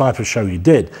consider the type of show he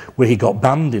did, where he got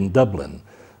banned in Dublin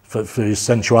for his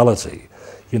sensuality,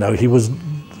 you know, he was,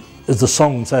 as the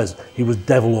song says, he was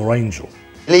devil or angel.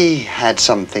 Lee had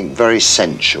something very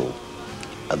sensual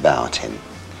about him.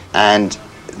 And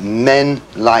men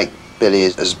liked Billy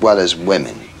as well as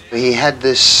women. He had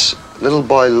this little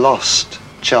boy lost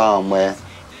charm where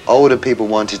older people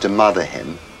wanted to mother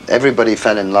him. Everybody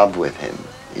fell in love with him,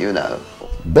 you know.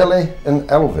 Billy and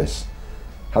Elvis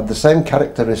had the same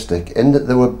characteristic in that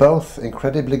they were both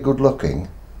incredibly good looking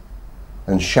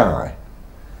and shy,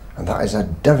 and that is a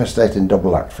devastating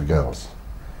double act for girls.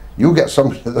 You get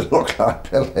somebody that look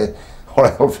like Billy or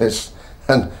Elvis,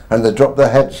 and they drop their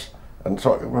heads and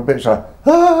talk a bit like,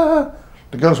 ah!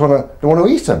 The girls they want to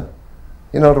eat them.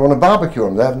 You know, they want to barbecue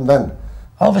them there and then.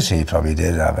 Obviously, he probably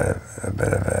did have a bit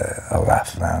of a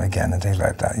laugh now and again and things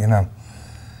like that, you know.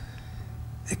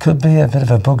 It could be a bit of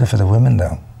a bugger for the women,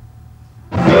 though.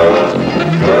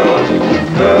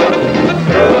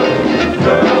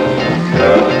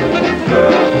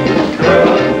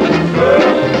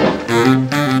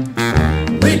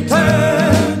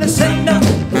 Return the sender.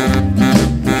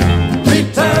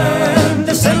 Return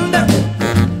the sender.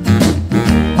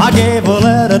 I gave a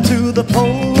letter to the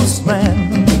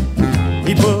postman.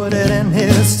 He put it in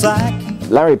his sack.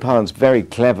 Larry Parnes very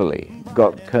cleverly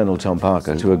got Colonel Tom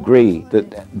Parker to agree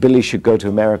that Billy should go to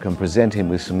America and present him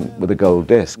with a gold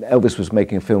disc. Elvis was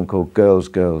making a film called Girls,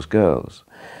 Girls, Girls.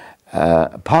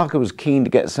 Parker was keen to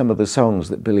get some of the songs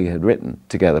that Billy had written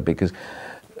together because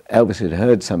Elvis had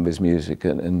heard some of his music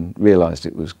and realised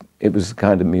it was the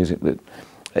kind of music that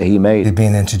he made. He'd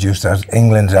been introduced as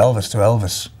England's Elvis to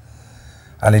Elvis,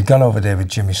 and he'd gone over there with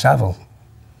Jimmy Savile,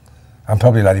 and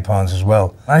probably Larry Parnes as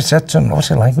well. I said to him,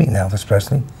 what's it like meeting Elvis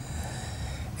Presley?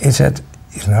 He said,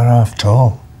 he's not half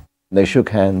tall. They shook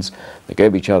hands, they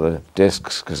gave each other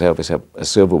discs, because Elvis had a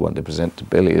silver one to present to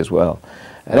Billy as well.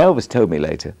 And Elvis told me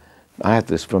later, I had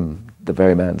this from the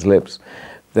very man's lips,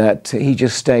 that he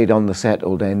just stayed on the set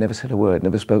all day and never said a word,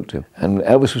 never spoke to him. And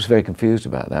Elvis was very confused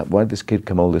about that. Why did this kid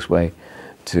come all this way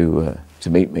to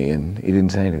meet me? And he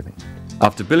didn't say anything.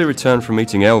 After Billy returned from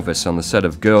meeting Elvis on the set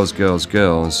of Girls, Girls,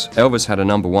 Girls, Elvis had a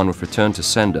 #1 with Return to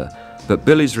Sender, but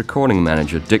Billy's recording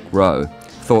manager, Dick Rowe,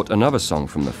 thought another song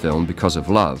from the film, Because of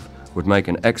Love, would make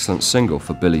an excellent single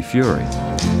for Billy Fury.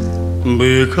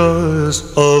 Because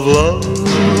of love,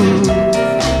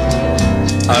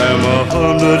 I'm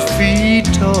 100 feet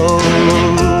tall.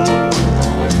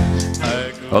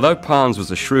 Although Parnes was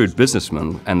a shrewd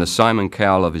businessman and the Simon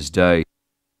Cowell of his day,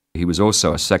 he was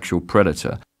also a sexual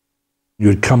predator.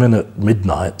 You'd come in at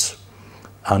midnight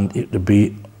and it would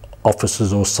be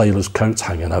officers' or sailors' coats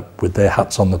hanging up with their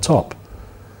hats on the top.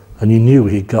 And you knew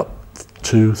he'd got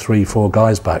 2, 3, 4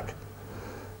 guys back.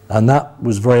 And that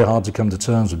was very hard to come to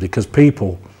terms with because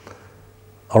people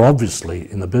are obviously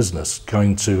in the business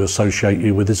going to associate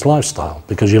you with his lifestyle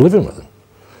because you're living with him.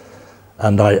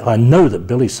 And I know that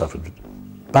Billy suffered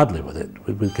badly with it,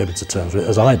 with getting to terms with it,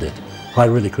 as I did. I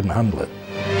really couldn't handle it.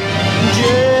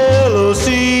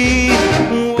 Jealousy.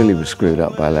 Billy was screwed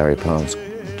up by Larry Parnes,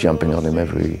 jumping on him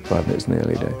every 5 minutes in the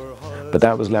early days. But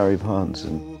that was Larry Parnes.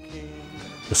 And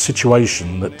the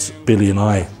situation that Billy and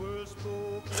I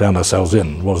found ourselves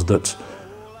in was that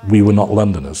we were not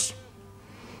Londoners.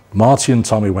 Marty and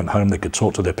Tommy went home, they could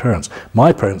talk to their parents.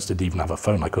 My parents didn't even have a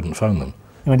phone, I couldn't phone them.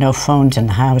 There were no phones in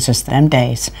the houses them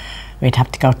days. We'd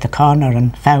have to go to the corner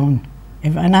and phone.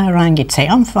 When I rang, you'd say,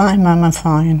 I'm fine, Mum, I'm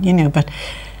fine, you know, but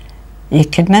you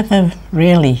could never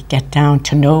really get down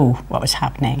to know what was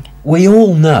happening. We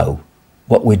all know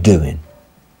what we're doing.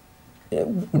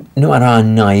 No matter how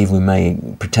naive we may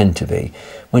pretend to be,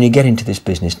 when you get into this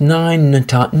business, nine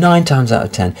times out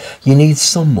of 10, you need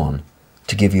someone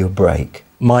to give you a break.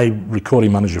 My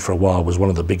recording manager for a while was one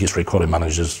of the biggest recording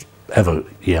managers ever,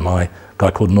 EMI, a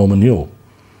guy called Norman Newell.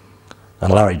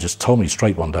 And Larry just told me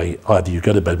straight one day, either you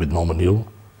go to bed with Norman Newell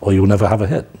or you'll never have a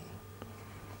hit.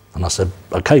 And I said,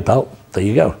 okay, pal, there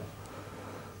you go.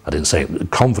 I didn't say it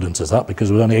with confidence as that because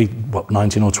we were only, what,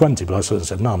 19 or 20, but I sort of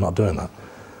said, no, I'm not doing that.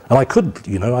 And I couldn't,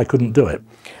 you know, I couldn't do it.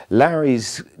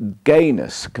 Larry's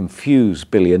gayness confused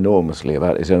Billy enormously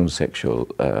about his own sexual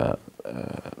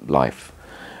life.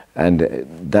 And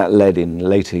that led in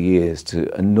later years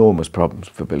to enormous problems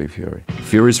for Billy Fury.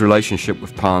 Fury's relationship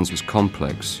with Parnes was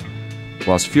complex.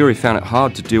 Whilst Fury found it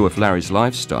hard to deal with Larry's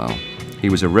lifestyle, he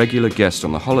was a regular guest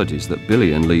on the holidays that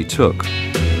Billy and Lee took.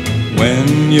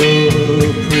 When your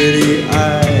pretty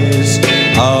eyes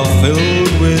are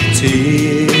filled with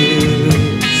tears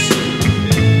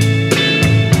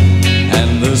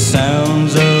and the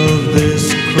sounds of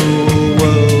this cruel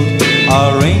world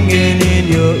are ringing in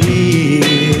your ears.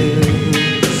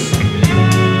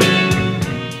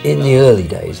 In the early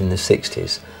days, in the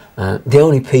 60s, the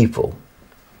only people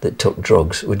that took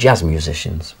drugs were jazz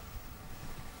musicians.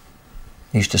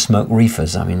 They used to smoke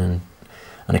reefers, I mean, and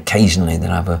occasionally they'd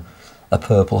have a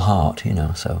Purple Heart, you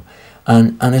know, so.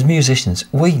 And as musicians,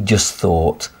 we just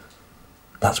thought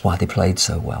that's why they played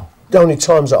so well. The only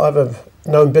times that I've ever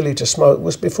known Billy to smoke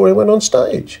was before he went on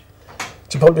stage.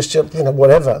 To probably, you know,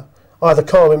 whatever, either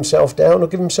calm himself down or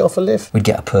give himself a lift. We'd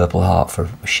get a Purple Heart for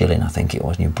a shilling, I think it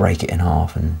was, and you'd break it in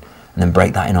half and then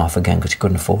break that in half again because you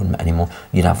couldn't afford them anymore.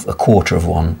 You'd have a quarter of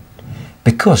one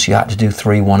because you had to do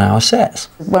 3 one-hour sets.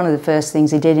 One of the first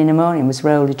things he did in the morning was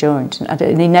roll a joint,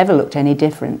 and he never looked any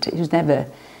different. He was never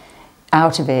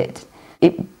out of it.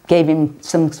 It gave him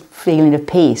some feeling of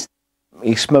peace.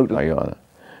 He smoked marijuana,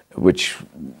 which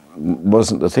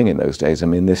wasn't the thing in those days. I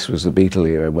mean, this was the Beatle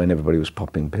era when everybody was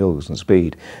popping pills and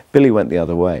speed. Billy went the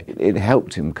other way. It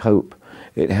helped him cope.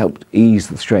 It helped ease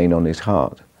the strain on his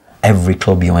heart. Every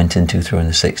club you went into through in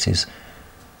the 60s,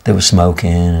 they were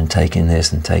smoking and taking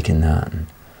this and taking that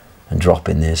and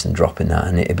dropping this and dropping that,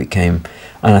 and it became,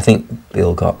 and I think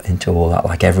Bill got into all that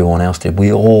like everyone else did.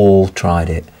 We all tried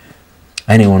it.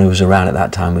 Anyone who was around at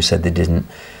that time who said they didn't,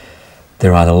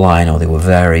 they're either lying or they were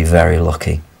very, very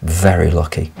lucky. Very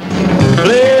lucky.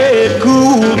 Play it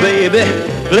cool, baby.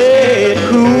 Play it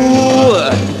cool.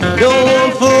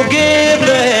 Don't forget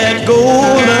that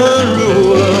golden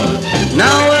rule.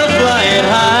 Now we're flying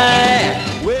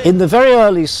high. In the very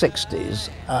early 60s,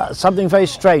 something very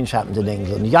strange happened in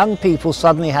England. Young people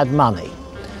suddenly had money.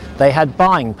 They had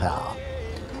buying power.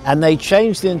 And they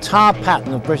changed the entire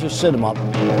pattern of British cinema.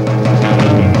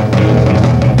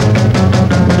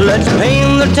 Let's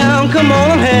paint the town, come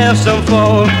on, have some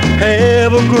fun.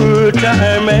 Have a good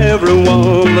time,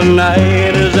 everyone. The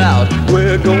night is out,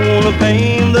 we're gonna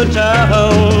paint the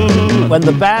town. When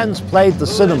the bands played the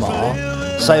cinema,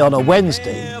 say on a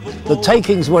Wednesday, the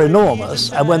takings were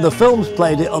enormous, and when the films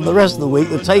played it on the rest of the week,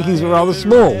 the takings were rather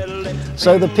small.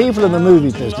 So the people in the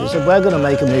movie business said, we're going to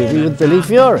make a movie with Billy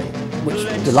Fury, which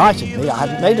delighted me. I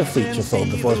hadn't made a feature film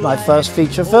before. It was my first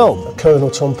feature film. Colonel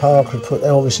Tom Parker had put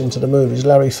Elvis into the movies.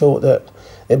 Larry thought that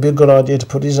it'd be a good idea to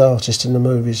put his artist in the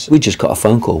movies. We just got a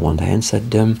phone call one day and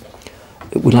said,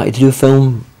 we'd like you to do a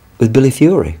film with Billy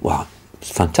Fury. Well, it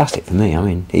was fantastic for me. I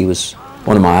mean, he was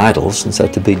one of my idols, and so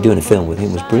to be doing a film with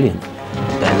him was brilliant.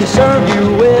 Let me serve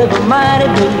you with a mighty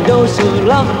good dose of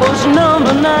love potion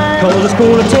number 9. Cause it's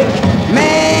gonna take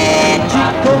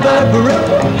magic of every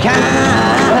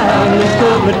kind. It's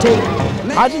gonna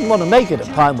take. I didn't want to make it at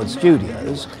Pinewood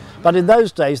Studios, but in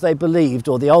those days they believed,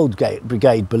 or the old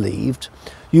brigade believed,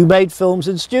 you made films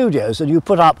in studios and you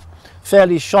put up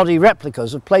fairly shoddy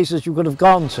replicas of places you could have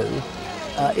gone to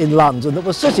in London that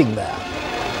were sitting there.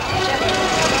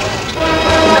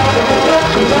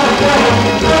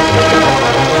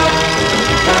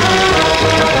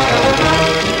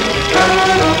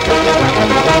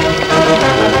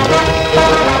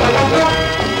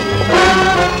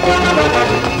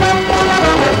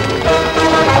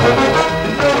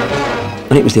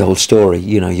 And it was the old story,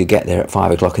 you know, you get there at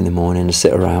 5 o'clock in the morning and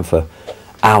sit around for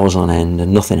hours on end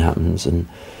and nothing happens, and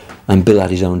Bill had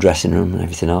his own dressing room and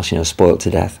everything else, you know, spoilt to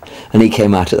death. And he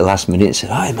came out at the last minute and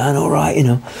said, "Hi man, all right," you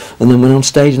know, and then went on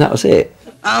stage and that was it.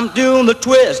 I'm doing the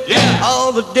twist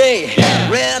all the day.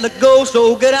 Ready to go,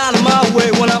 so get out of my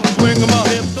way when I'm swinging my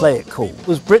hips. Play It Cool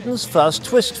was Britain's first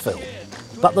twist film,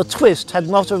 but the twist had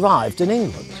not arrived in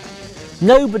England.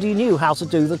 Nobody knew how to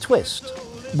do the twist.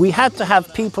 We had to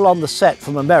have people on the set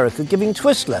from America giving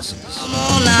twist lessons. Come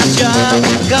on now, child,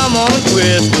 come on and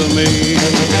twist with me.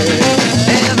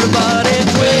 Everybody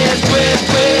twist, twist,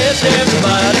 twist,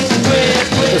 everybody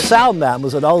twist, twist. The sound man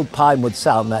was an old Pinewood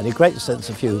sound man, a great sense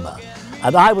of humour.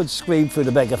 And I would scream through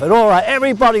the megaphone, "All right,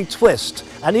 everybody twist."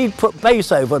 And he'd put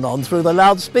Beethoven on through the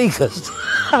loudspeakers.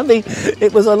 I mean,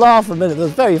 it was a laugh a minute. It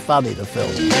was very funny, the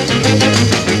film.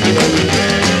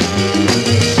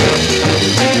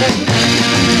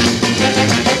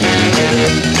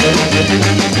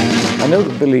 I know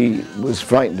that Billy was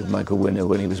frightened of Michael Winner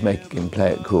when he was making him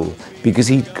Play It Cool, because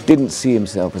he didn't see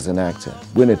himself as an actor.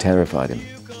 Winner terrified him.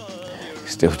 He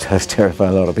still does terrify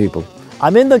a lot of people.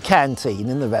 I'm in the canteen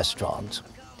in the restaurant,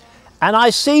 and I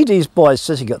see these boys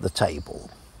sitting at the table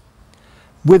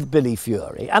with Billy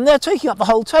Fury, and they're taking up the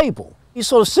whole table. He's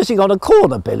sort of sitting on a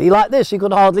corner, Billy, like this. He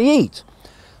could hardly eat.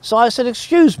 So I said,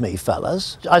 "Excuse me,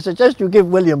 fellas, I suggest you give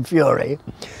William Fury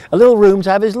a little room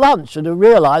to have his lunch and to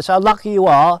realise how lucky you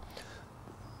are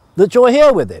that you're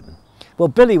here with him." Well,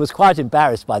 Billy was quite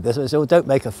embarrassed by this. I said, "Well, don't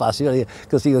make a fuss,"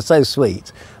 because he was so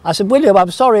sweet. I said, "William,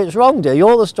 I'm sorry, it's wrong, dear.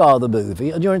 You're the star of the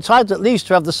movie, and you're entitled at least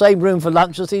to have the same room for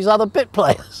lunch as these other bit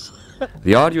players."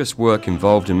 The arduous work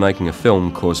involved in making a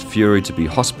film caused Fury to be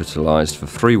hospitalised for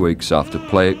 3 weeks after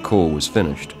Play It Cool was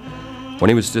finished. When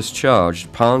he was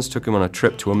discharged, Parnes took him on a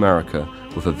trip to America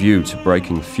with a view to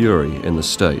breaking Fury in the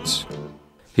States.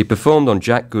 He performed on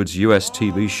Jack Good's US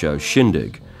TV show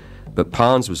Shindig, but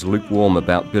Parnes was lukewarm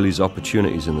about Billy's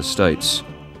opportunities in the States.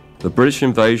 The British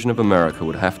invasion of America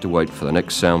would have to wait for the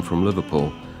next sound from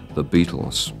Liverpool, the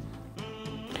Beatles.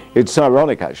 It's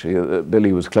ironic, actually, that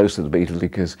Billy was close to the Beatles,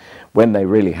 because when they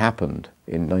really happened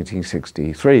in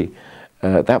 1963,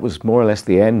 that was more or less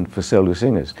the end for solo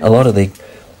singers. A lot of the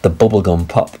the bubblegum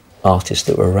pop artists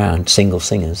that were around, single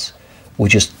singers, were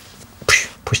just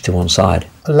pushed to one side.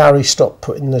 Larry stopped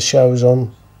putting the shows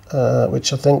on,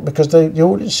 which I think because the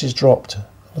audiences dropped.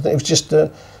 I think it was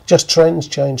just trends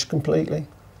changed completely.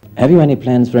 Have you any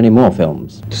plans for any more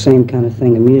films? The same kind of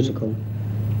thing, a musical.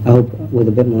 I hope with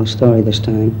a bit more story this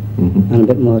time, and a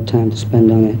bit more time to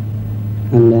spend on it.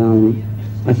 And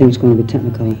I think it's going to be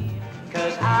Technicolor.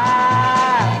 Got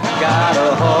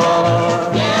a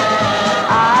horse.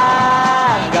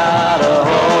 I've got a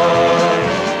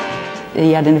horse.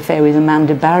 He had an affair with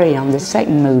Amanda Barry on the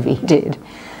second movie he did.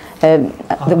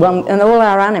 The one, and all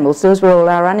our animals, those were all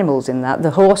our animals in that.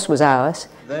 The horse was ours.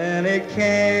 Then it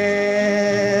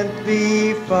can't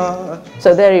be far.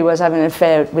 So there he was having an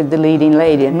affair with the leading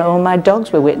lady, and all my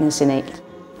dogs were witnessing it.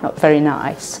 Not very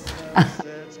nice.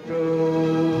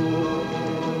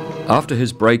 After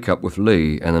his breakup with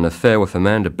Lee and an affair with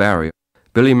Amanda Barry,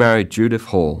 Billy married Judith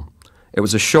Hall. It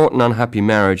was a short and unhappy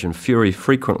marriage, and Fury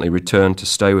frequently returned to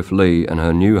stay with Lee and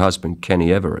her new husband,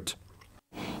 Kenny Everett.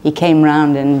 He came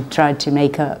round and tried to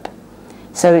make up.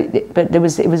 So, but it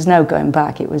was no going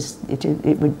back. It would,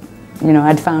 you know,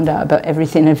 I'd found out about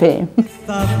everything of him.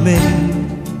 That made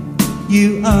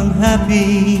you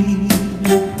unhappy.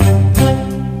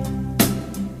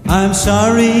 I'm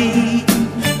sorry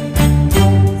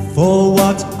for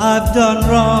what I've done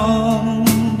wrong.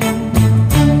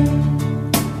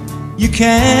 You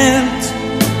can't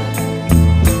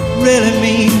really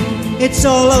mean it's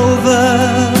all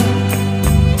over.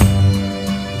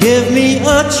 Give me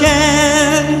a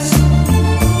chance.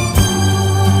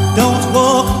 Don't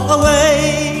walk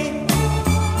away.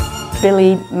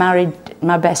 Billy married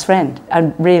my best friend,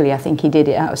 and really I think he did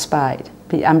it out of spite.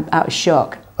 I'm out of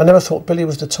shock. I never thought Billy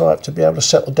was the type to be able to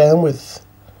settle down with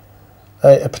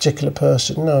a particular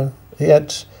person. No, he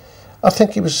had. I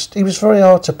think he was very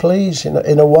hard to please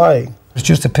in a way. It's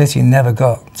just a pity he never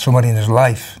got somebody in his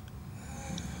life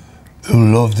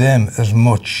who loved him as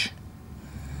much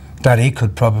that he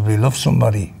could probably love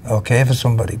somebody or care for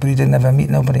somebody, but he didn't ever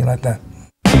meet nobody like that.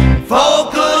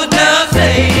 For goodness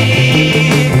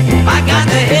sake, I got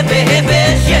the hippie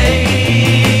hippie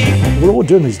shake. We were all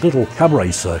doing this little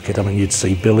cabaret circuit. I mean, you'd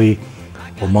see Billy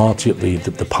or Marty at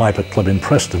the Piper Club in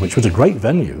Preston, which was a great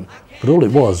venue, but all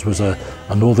it was a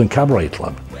northern cabaret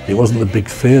club. It wasn't the big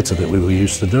theatre that we were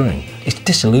used to doing. It's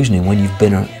disillusioning when you've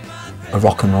been a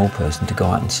rock and roll person to go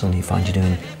out and suddenly find you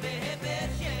doing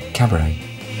cabaret.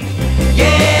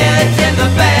 Yeah, it's in the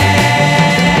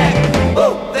bag.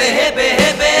 Ooh, the hippie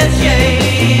hippie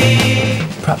shake.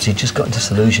 Perhaps he just got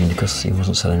disillusioned because he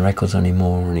wasn't selling records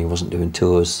anymore and he wasn't doing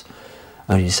tours,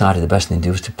 and he decided the best thing to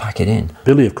do was to pack it in.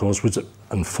 Billy, of course, was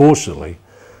unfortunately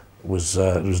was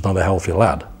not a healthy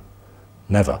lad.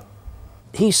 Never.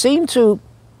 He seemed to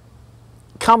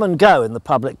come and go in the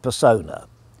public persona.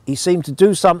 He seemed to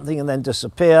do something and then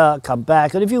disappear, come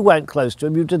back, and if you weren't close to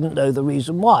him, you didn't know the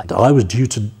reason why. I was due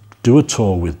to do a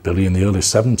tour with Billy in the early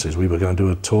 70s. We were going to do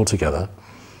a tour together,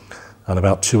 and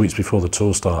about 2 weeks before the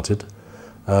tour started,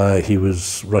 he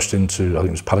was rushed into, I think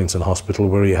it was Paddington Hospital,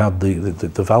 where he had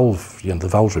the valve, you know, the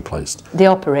valves replaced. The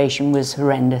operation was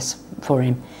horrendous for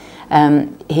him.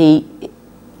 He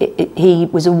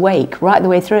was awake right the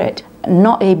way through it,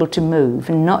 not able to move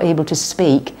and not able to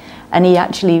speak, and he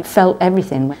actually felt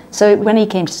everything. So when he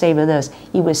came to stay with us,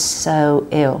 he was so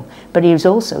ill, but he was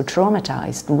also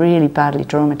traumatised, really badly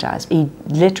traumatised. He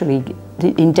literally,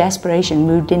 in desperation,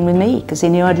 moved in with me because he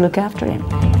knew I'd look after him.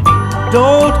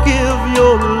 Don't give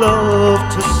your love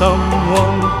to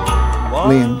someone.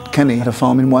 Lee and Kenny had a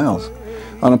farm in Wales,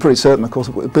 and I'm pretty certain, of course,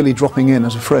 with Billy dropping in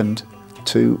as a friend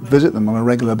to visit them on a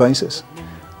regular basis,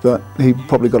 that he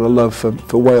probably got a love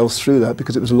for Wales through that,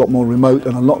 because it was a lot more remote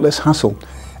and a lot less hassle.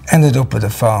 Ended up with a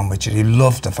farm, which he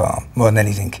loved the farm more than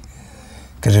anything,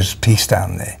 because there's peace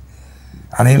down there.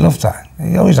 And he loved that.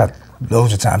 He always had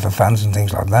loads of time for fans and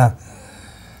things like that.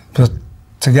 But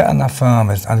to get on that farm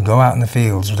and go out in the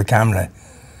fields with a camera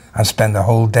and spend the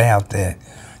whole day out there,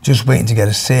 just waiting to get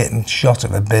a certain shot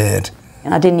of a bird.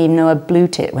 I didn't even know a blue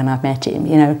tit when I met him,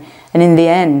 you know. And in the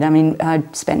end, I mean,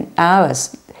 I'd spent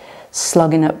hours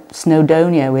slogging up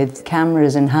Snowdonia with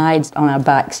cameras and hides on our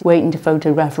backs, waiting to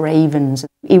photograph ravens.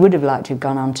 He would have liked to have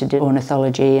gone on to do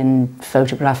ornithology and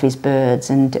photograph his birds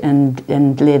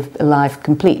and live a life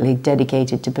completely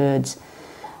dedicated to birds.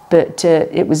 But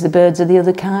it was the birds of the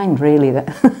other kind, really,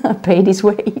 that paid his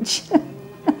wage.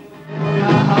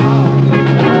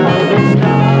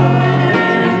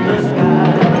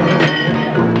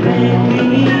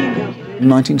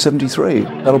 1973,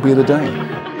 that'll be the day.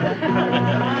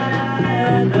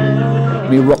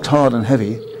 And he rocked hard and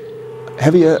heavy,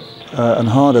 heavier and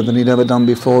harder than he'd ever done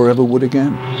before or ever would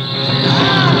again.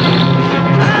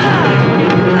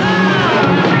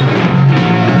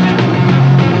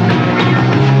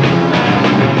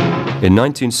 In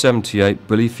 1978,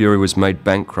 Billy Fury was made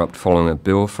bankrupt following a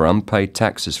bill for unpaid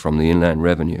taxes from the Inland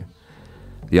Revenue.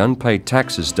 The unpaid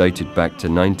taxes dated back to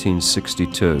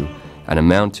 1962 and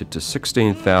amounted to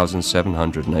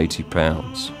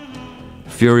 £16,780.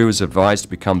 Fury was advised to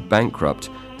become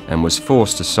bankrupt and was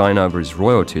forced to sign over his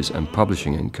royalties and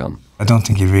publishing income. I don't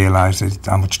think he realised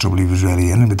how much trouble he was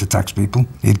really in with the tax people.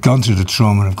 He'd gone through the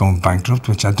trauma of going bankrupt,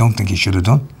 which I don't think he should have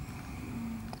done.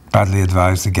 Badly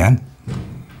advised again.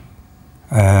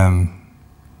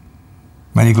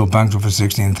 When you go bankrupt for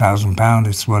 £16,000,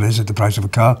 it's, what is it, the price of a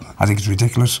car? I think it's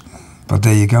ridiculous, but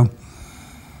there you go.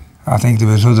 I think there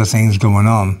was other things going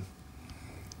on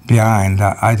behind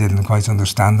that I didn't quite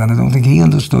understand, and I don't think he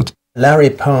understood. Larry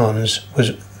Parnes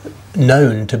was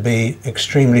known to be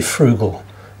extremely frugal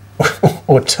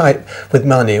or tight with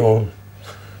money, or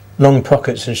long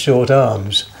pockets and short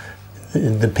arms.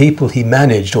 The people he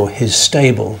managed, or his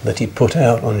stable that he put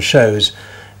out on shows,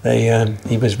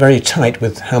 he was very tight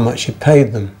with how much he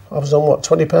paid them. I was on, what,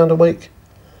 £20 a week?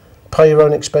 Pay your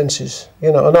own expenses.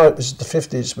 You know, I know it was the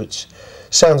 50s, which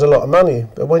sounds a lot of money,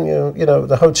 but when you know,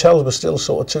 the hotels were still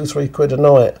sort of £2-3 quid a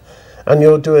night, and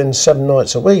you're doing 7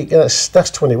 nights a week, that's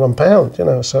 £21, you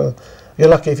know, so you're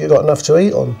lucky if you've got enough to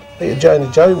eat on. Peter Jane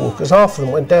and Joe Walkers, half of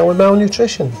them went down with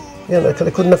malnutrition, you know, because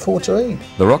they couldn't afford to eat.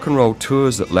 The rock and roll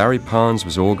tours that Larry Parnes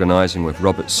was organising with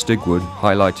Robert Stigwood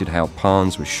highlighted how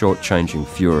Parnes was shortchanging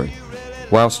Fury.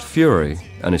 Whilst Fury,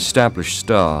 an established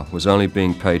star, was only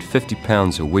being paid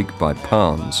 £50 a week by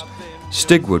Parnes,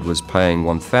 Stigwood was paying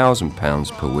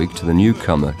 £1,000 per week to the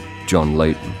newcomer, John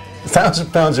Layton.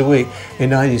 £1,000 a week in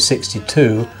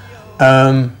 1962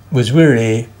 was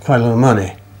really quite a lot of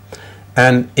money,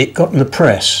 and it got in the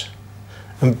press,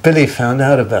 and Billy found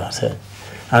out about it,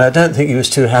 and I don't think he was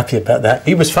too happy about that.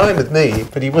 He was fine with me,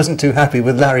 but he wasn't too happy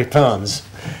with Larry Parnes,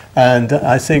 and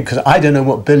I think, because I don't know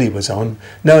what Billy was on,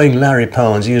 knowing Larry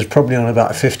Parnes, he was probably on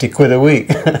about 50 quid a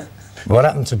week. What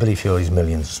happened to Billy Fury's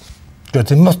millions? But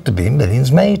there must have been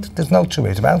millions made. There's no two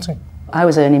ways about it. I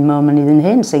was earning more money than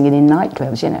him singing in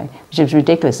nightclubs, you know, which was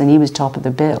ridiculous, and he was top of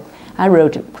the bill. I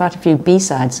wrote quite a few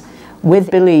B-sides with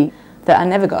Billy that I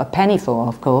never got a penny for,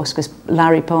 of course, because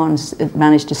Larry Parnes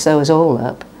managed to sew us all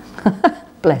up.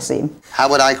 Bless him. How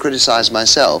would I criticise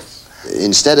myself?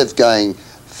 Instead of going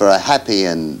for a happy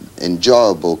and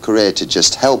enjoyable career to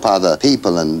just help other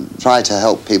people and try to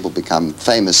help people become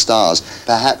famous stars,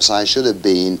 perhaps I should have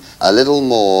been a little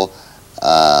more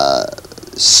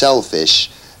selfish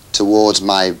towards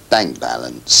my bank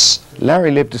balance.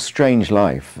 Larry lived a strange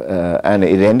life, and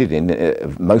it ended in a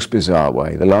most bizarre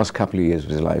way. The last couple of years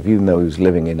of his life, even though he was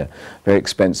living in a very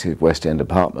expensive West End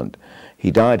apartment,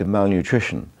 he died of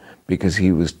malnutrition because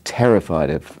he was terrified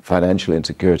of financial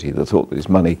insecurity, the thought that his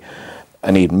money,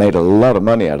 and he'd made a lot of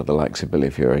money out of the likes of Billy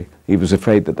Fury, he was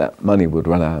afraid that that money would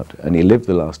run out, and he lived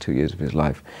the last 2 years of his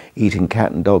life eating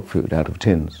cat and dog food out of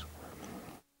tins.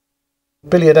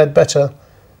 Billy had better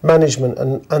management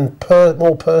and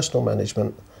more personal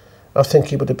management. I think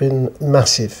he would have been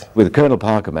massive. With Colonel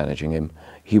Parker managing him,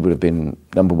 he would have been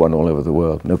 #1 all over the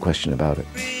world, no question about it.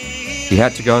 He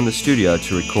had to go in the studio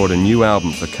to record a new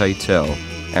album for K-Tel,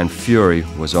 and Fury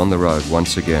was on the road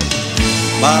once again.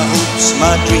 My hopes,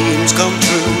 my dreams come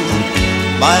true.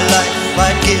 My life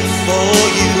I'd give for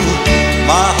you.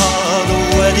 My heart a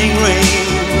wedding ring.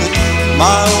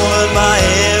 My word, my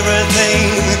everything.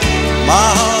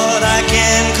 My heart I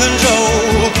can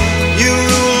control. You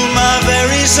rule my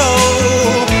very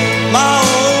soul. My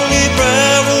only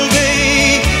prayer will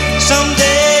be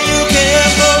someday you care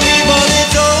for me, but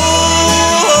it's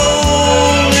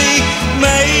only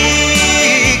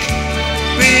make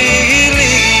believe.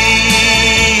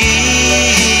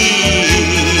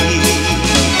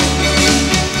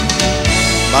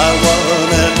 My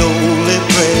one and only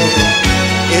prayer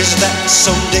is that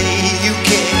someday you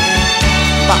care.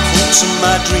 My hopes and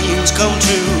my dreams come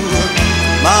true.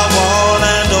 My one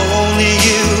and only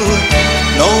you.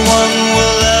 No one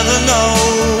will ever know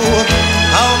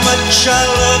how much I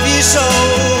love you so.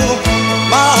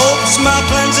 My hopes, my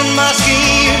plans and my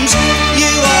schemes.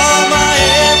 You are my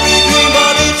every dream,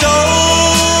 but it's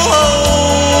only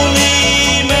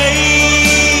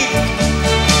me.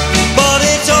 But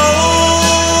it's only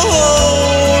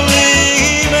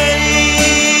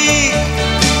me.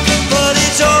 But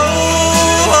it's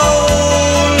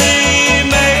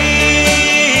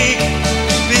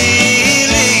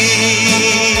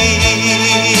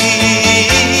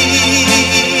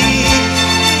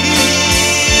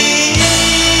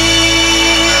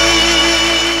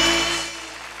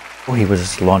He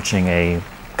was launching a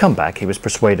comeback. He was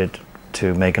persuaded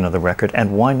to make another record,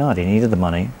 and why not? He needed the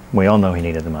money. We all know he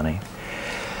needed the money.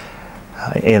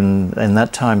 In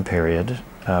that time period,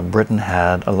 Britain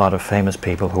had a lot of famous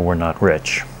people who were not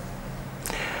rich.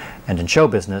 And in show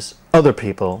business, other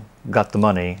people got the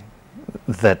money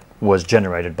that was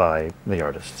generated by the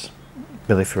artists.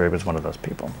 Billy Fury was one of those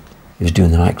people. He was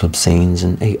doing the nightclub scenes,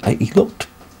 and he looked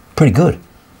pretty good.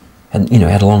 And, you know,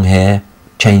 he had long hair,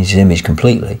 changed his image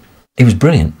completely. He was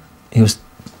brilliant. He was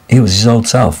his old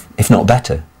self, if not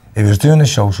better. He was doing the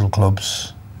social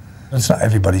clubs. It's not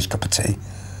everybody's cup of tea,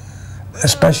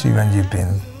 especially when you've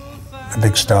been a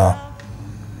big star.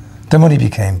 The money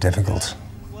became difficult.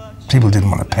 People didn't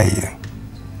want to pay you.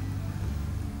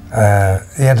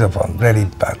 He ended up on really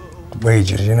bad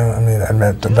wages, you know what I mean?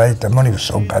 The money was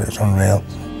so bad, it was unreal.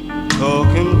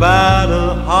 Talking about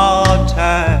the hard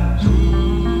times,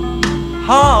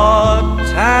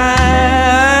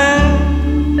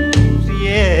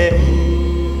 yeah.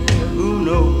 Who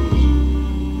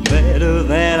knows better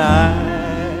than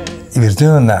I? He was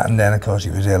doing that, and then of course he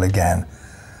was ill again.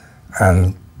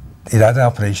 And he'd had an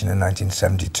operation in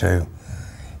 1972.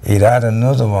 He'd had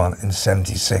another one in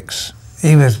 76.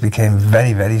 He became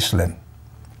very, very slim.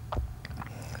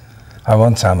 At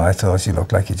one time I thought he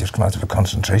looked like he'd just come out of a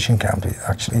concentration camp,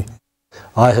 actually.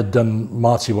 I had done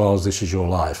Marty Wilde's This Is Your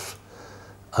Life,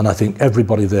 and I think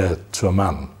everybody there, to a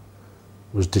man,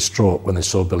 was distraught when they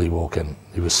saw Billy walk in.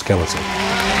 He was skeletal.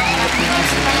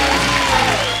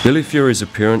 Billy Fury's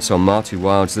appearance on Marty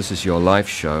Wilde's This Is Your Life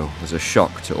show was a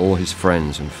shock to all his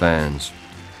friends and fans.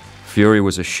 Fury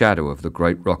was a shadow of the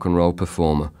great rock and roll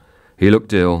performer. He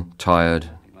looked ill, tired,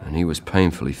 and he was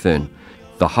painfully thin.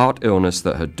 The heart illness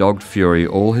that had dogged Fury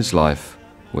all his life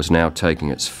was now taking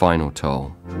its final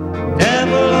toll.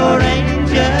 Devil or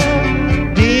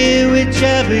angel, dear,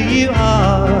 whichever you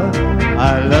are,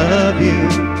 I love you,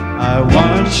 I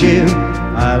want you,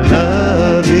 I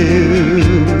love you.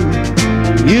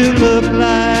 You look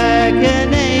like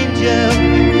an angel,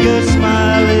 your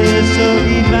smile is so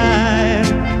divine,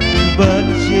 but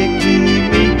you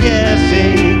keep me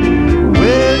guessing,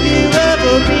 will you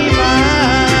ever be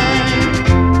mine?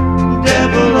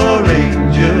 Devil or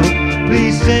angel,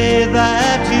 please say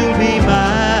that you'll be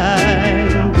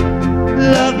mine.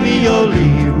 Love me or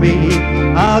leave me,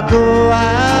 I'll go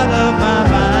out of my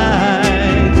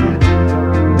mind.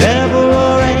 Devil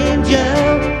or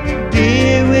angel,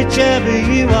 dear, whichever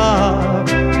you are,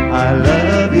 I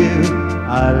love you,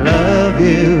 I love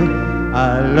you,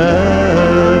 I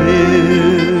love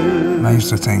you. I used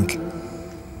to think,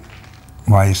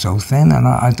 why are you so thin? And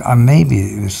I maybe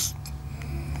it was,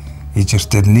 he just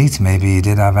didn't eat. Maybe he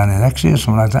did have anorexia or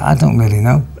something like that. I don't really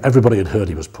know. Everybody had heard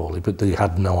he was poorly, but they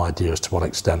had no idea as to what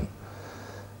extent.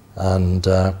 And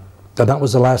that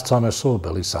was the last time I saw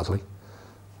Billy, sadly.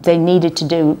 They needed to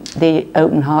do the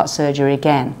open heart surgery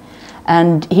again.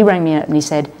 And he rang me up and he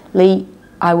said, Lee,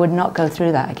 I would not go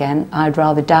through that again. I'd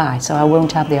rather die, so I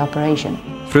won't have the operation.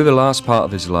 Through the last part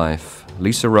of his life,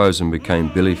 Lisa Rosen became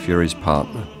Billy Fury's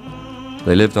partner.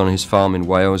 They lived on his farm in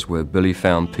Wales, where Billy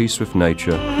found peace with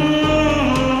nature.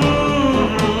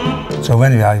 So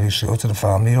when I used to go to the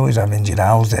farm, he'd always have injured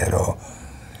owls there, or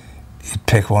he'd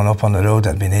pick one up on the road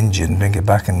that'd been injured and bring it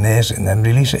back and nurse it and then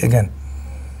release it again.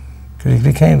 Because he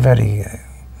became very...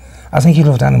 I think he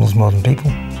loved animals more than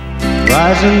people.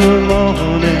 Rise in the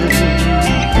morning,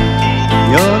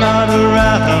 you're not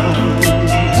around,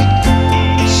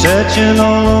 searching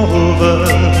all over,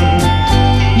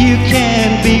 you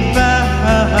can't be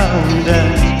found.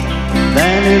 And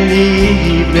then in the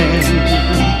evening,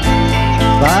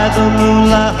 by the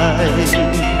moonlight,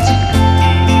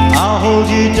 I'll hold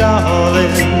you,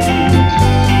 darling,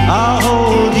 I'll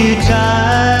hold you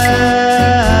tight.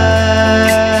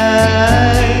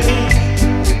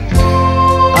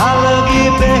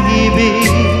 Baby,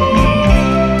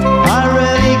 I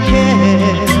really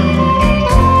care.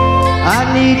 I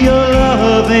need your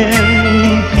loving,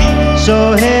 so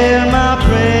hear my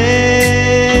prayer.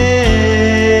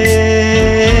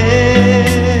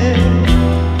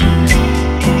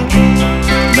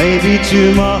 Maybe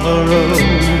tomorrow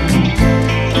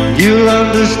you'll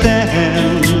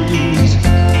understand.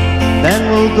 Then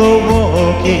we'll go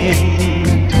walking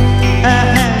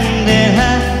hand in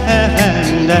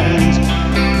hand, and then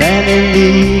in the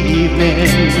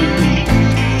evening,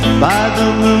 by the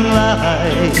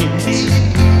moonlight,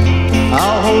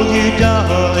 I'll hold you,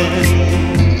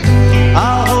 darling,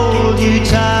 I'll hold you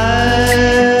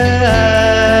tight.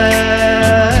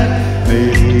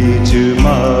 Maybe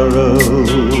tomorrow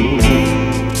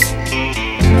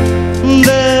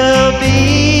there'll be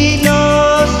no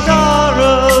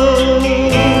sorrow.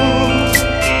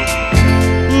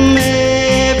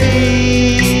 Maybe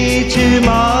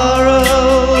tomorrow,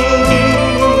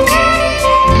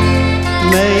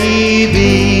 maybe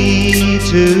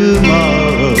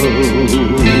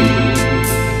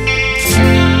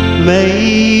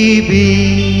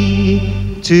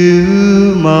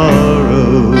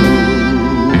tomorrow.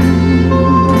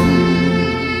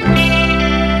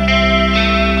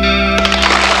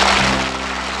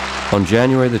 On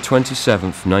January the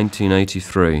 27th,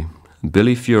 1983,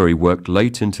 Billy Fury worked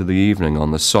late into the evening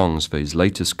on the songs for his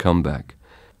latest comeback.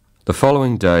 The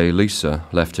following day, Lisa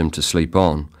left him to sleep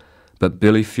on, but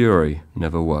Billy Fury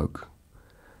never woke.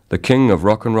 The king of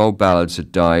rock and roll ballads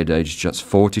had died aged just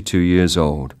 42 years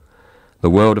old. The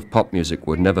world of pop music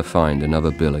would never find another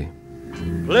Billy.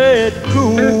 Play it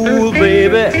cool,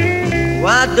 baby.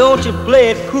 Why don't you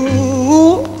play it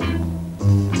cool?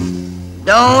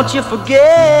 Don't you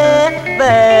forget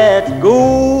that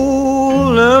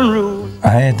golden rule. I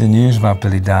heard the news about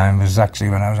Billy dying was actually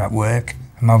when I was at work.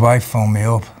 My wife phoned me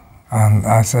up and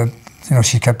I said, you know,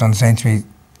 she kept on saying to me,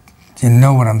 you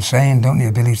know what I'm saying, don't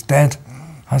you? Billy's dead.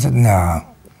 I said, no,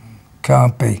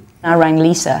 can't be. I rang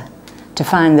Lisa to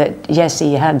find that, yes,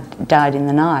 he had died in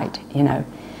the night, you know.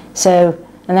 So,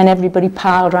 and then everybody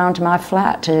piled round to my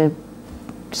flat to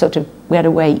we had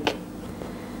a wake.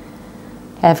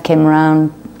 Ev came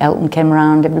around, Elton came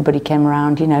around, everybody came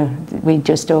around, you know. We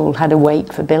just all had a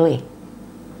wake for Billy.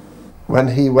 When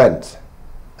he went,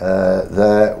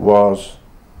 there was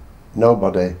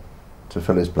nobody to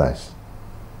fill his place.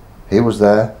 He was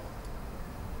there,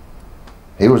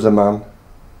 he was the man,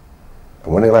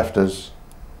 and when he left us,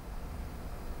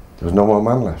 there was no more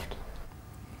man left.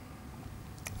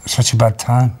 Such a bad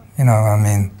time, you know, I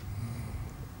mean,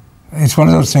 it's one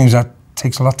of those things that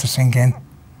takes a lot to sink in.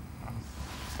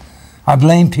 I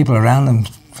blame people around him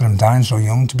for him dying so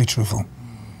young, to be truthful.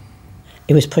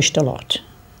 He was pushed a lot,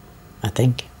 I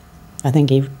think. I think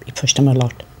he pushed him a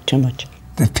lot, too much.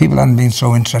 If people hadn't been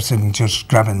so interested in just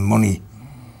grabbing money,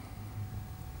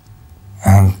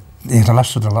 he'd have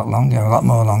lasted a lot longer, a lot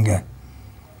more longer,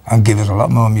 and give us a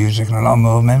lot more music and a lot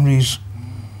more memories,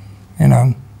 you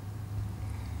know.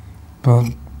 But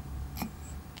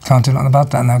can't do nothing about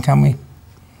that now, can we?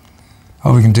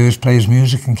 All we can do is play his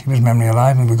music and keep his memory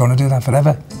alive, and we're going to do that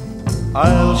forever.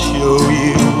 I'll show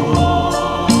you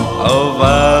a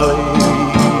valley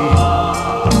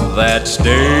that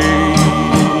stays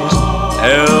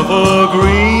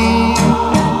evergreen.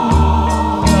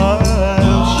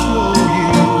 I'll show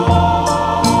you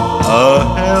a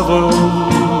heaven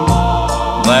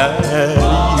that you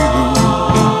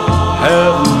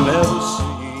have never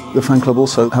seen. The fan club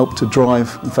also helped to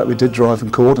drive, in fact we did drive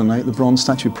and coordinate the Bronze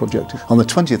Statue project. On the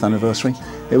 20th anniversary,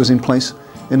 it was in place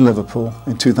in Liverpool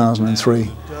in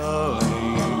 2003.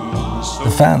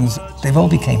 The fans, they've all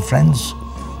become friends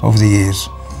over the years.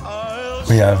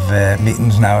 We have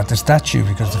meetings now at the statue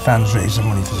because the fans raise the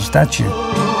money for the statue.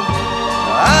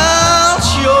 I'll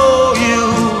show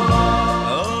you.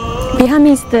 Behind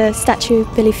me is the statue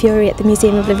of Billy Fury at the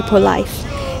Museum of Liverpool Life.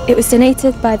 It was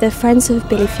donated by the Friends of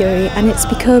Billy Fury, and it's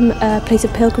become a place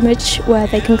of pilgrimage where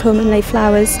they can come and lay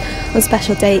flowers on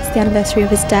special dates, the anniversary of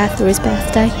his death or his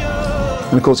birthday.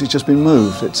 And of course it's just been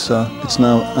moved. It's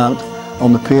now out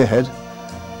on the pier head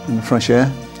in the fresh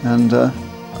air, and I'm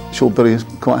sure Billy is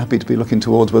quite happy to be looking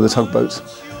towards where the tugboats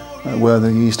where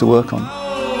they used to work on.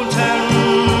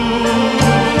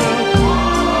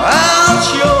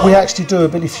 We actually do a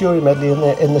Billy Fury medley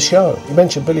in the show. You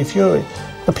mentioned Billy Fury,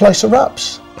 the place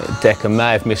erupts. Decca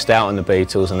may have missed out on the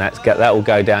Beatles, and that will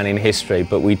go down in history,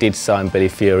 but we did sign Billy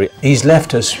Fury. He's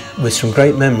left us with some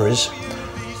great memories,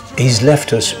 he's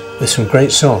left us with some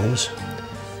great songs,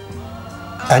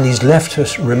 and he's left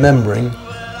us remembering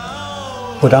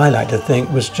what I like to think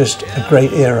was just a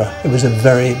great era. It was a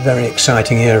very, very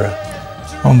exciting era.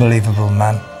 Unbelievable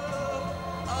man.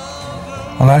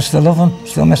 And I still love him,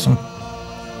 still miss him.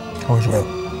 Always will.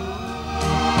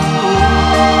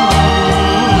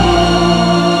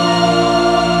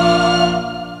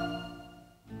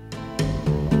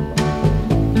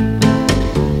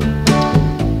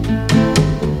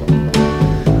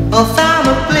 I found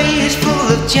a place full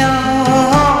of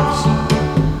charms,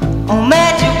 a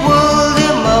magic world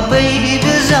in my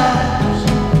baby's arms,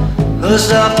 her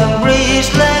soft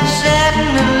embrace like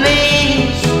satin and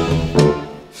lace,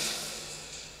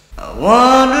 a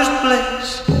wondrous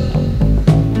place,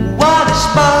 wildest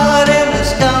spot in the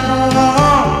storm,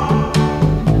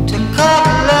 to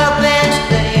cuddle up and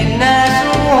stay nice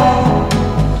and warm,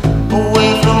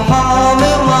 away from home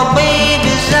in my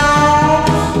baby's arms.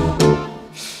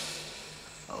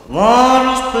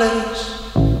 Wondrous place,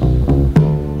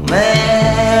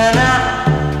 man, I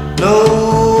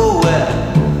know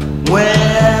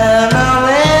when I'm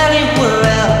anywhere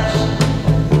else,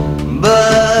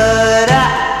 but I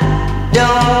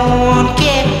don't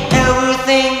care.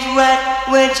 Everything's right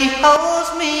when she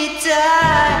holds me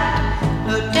tight.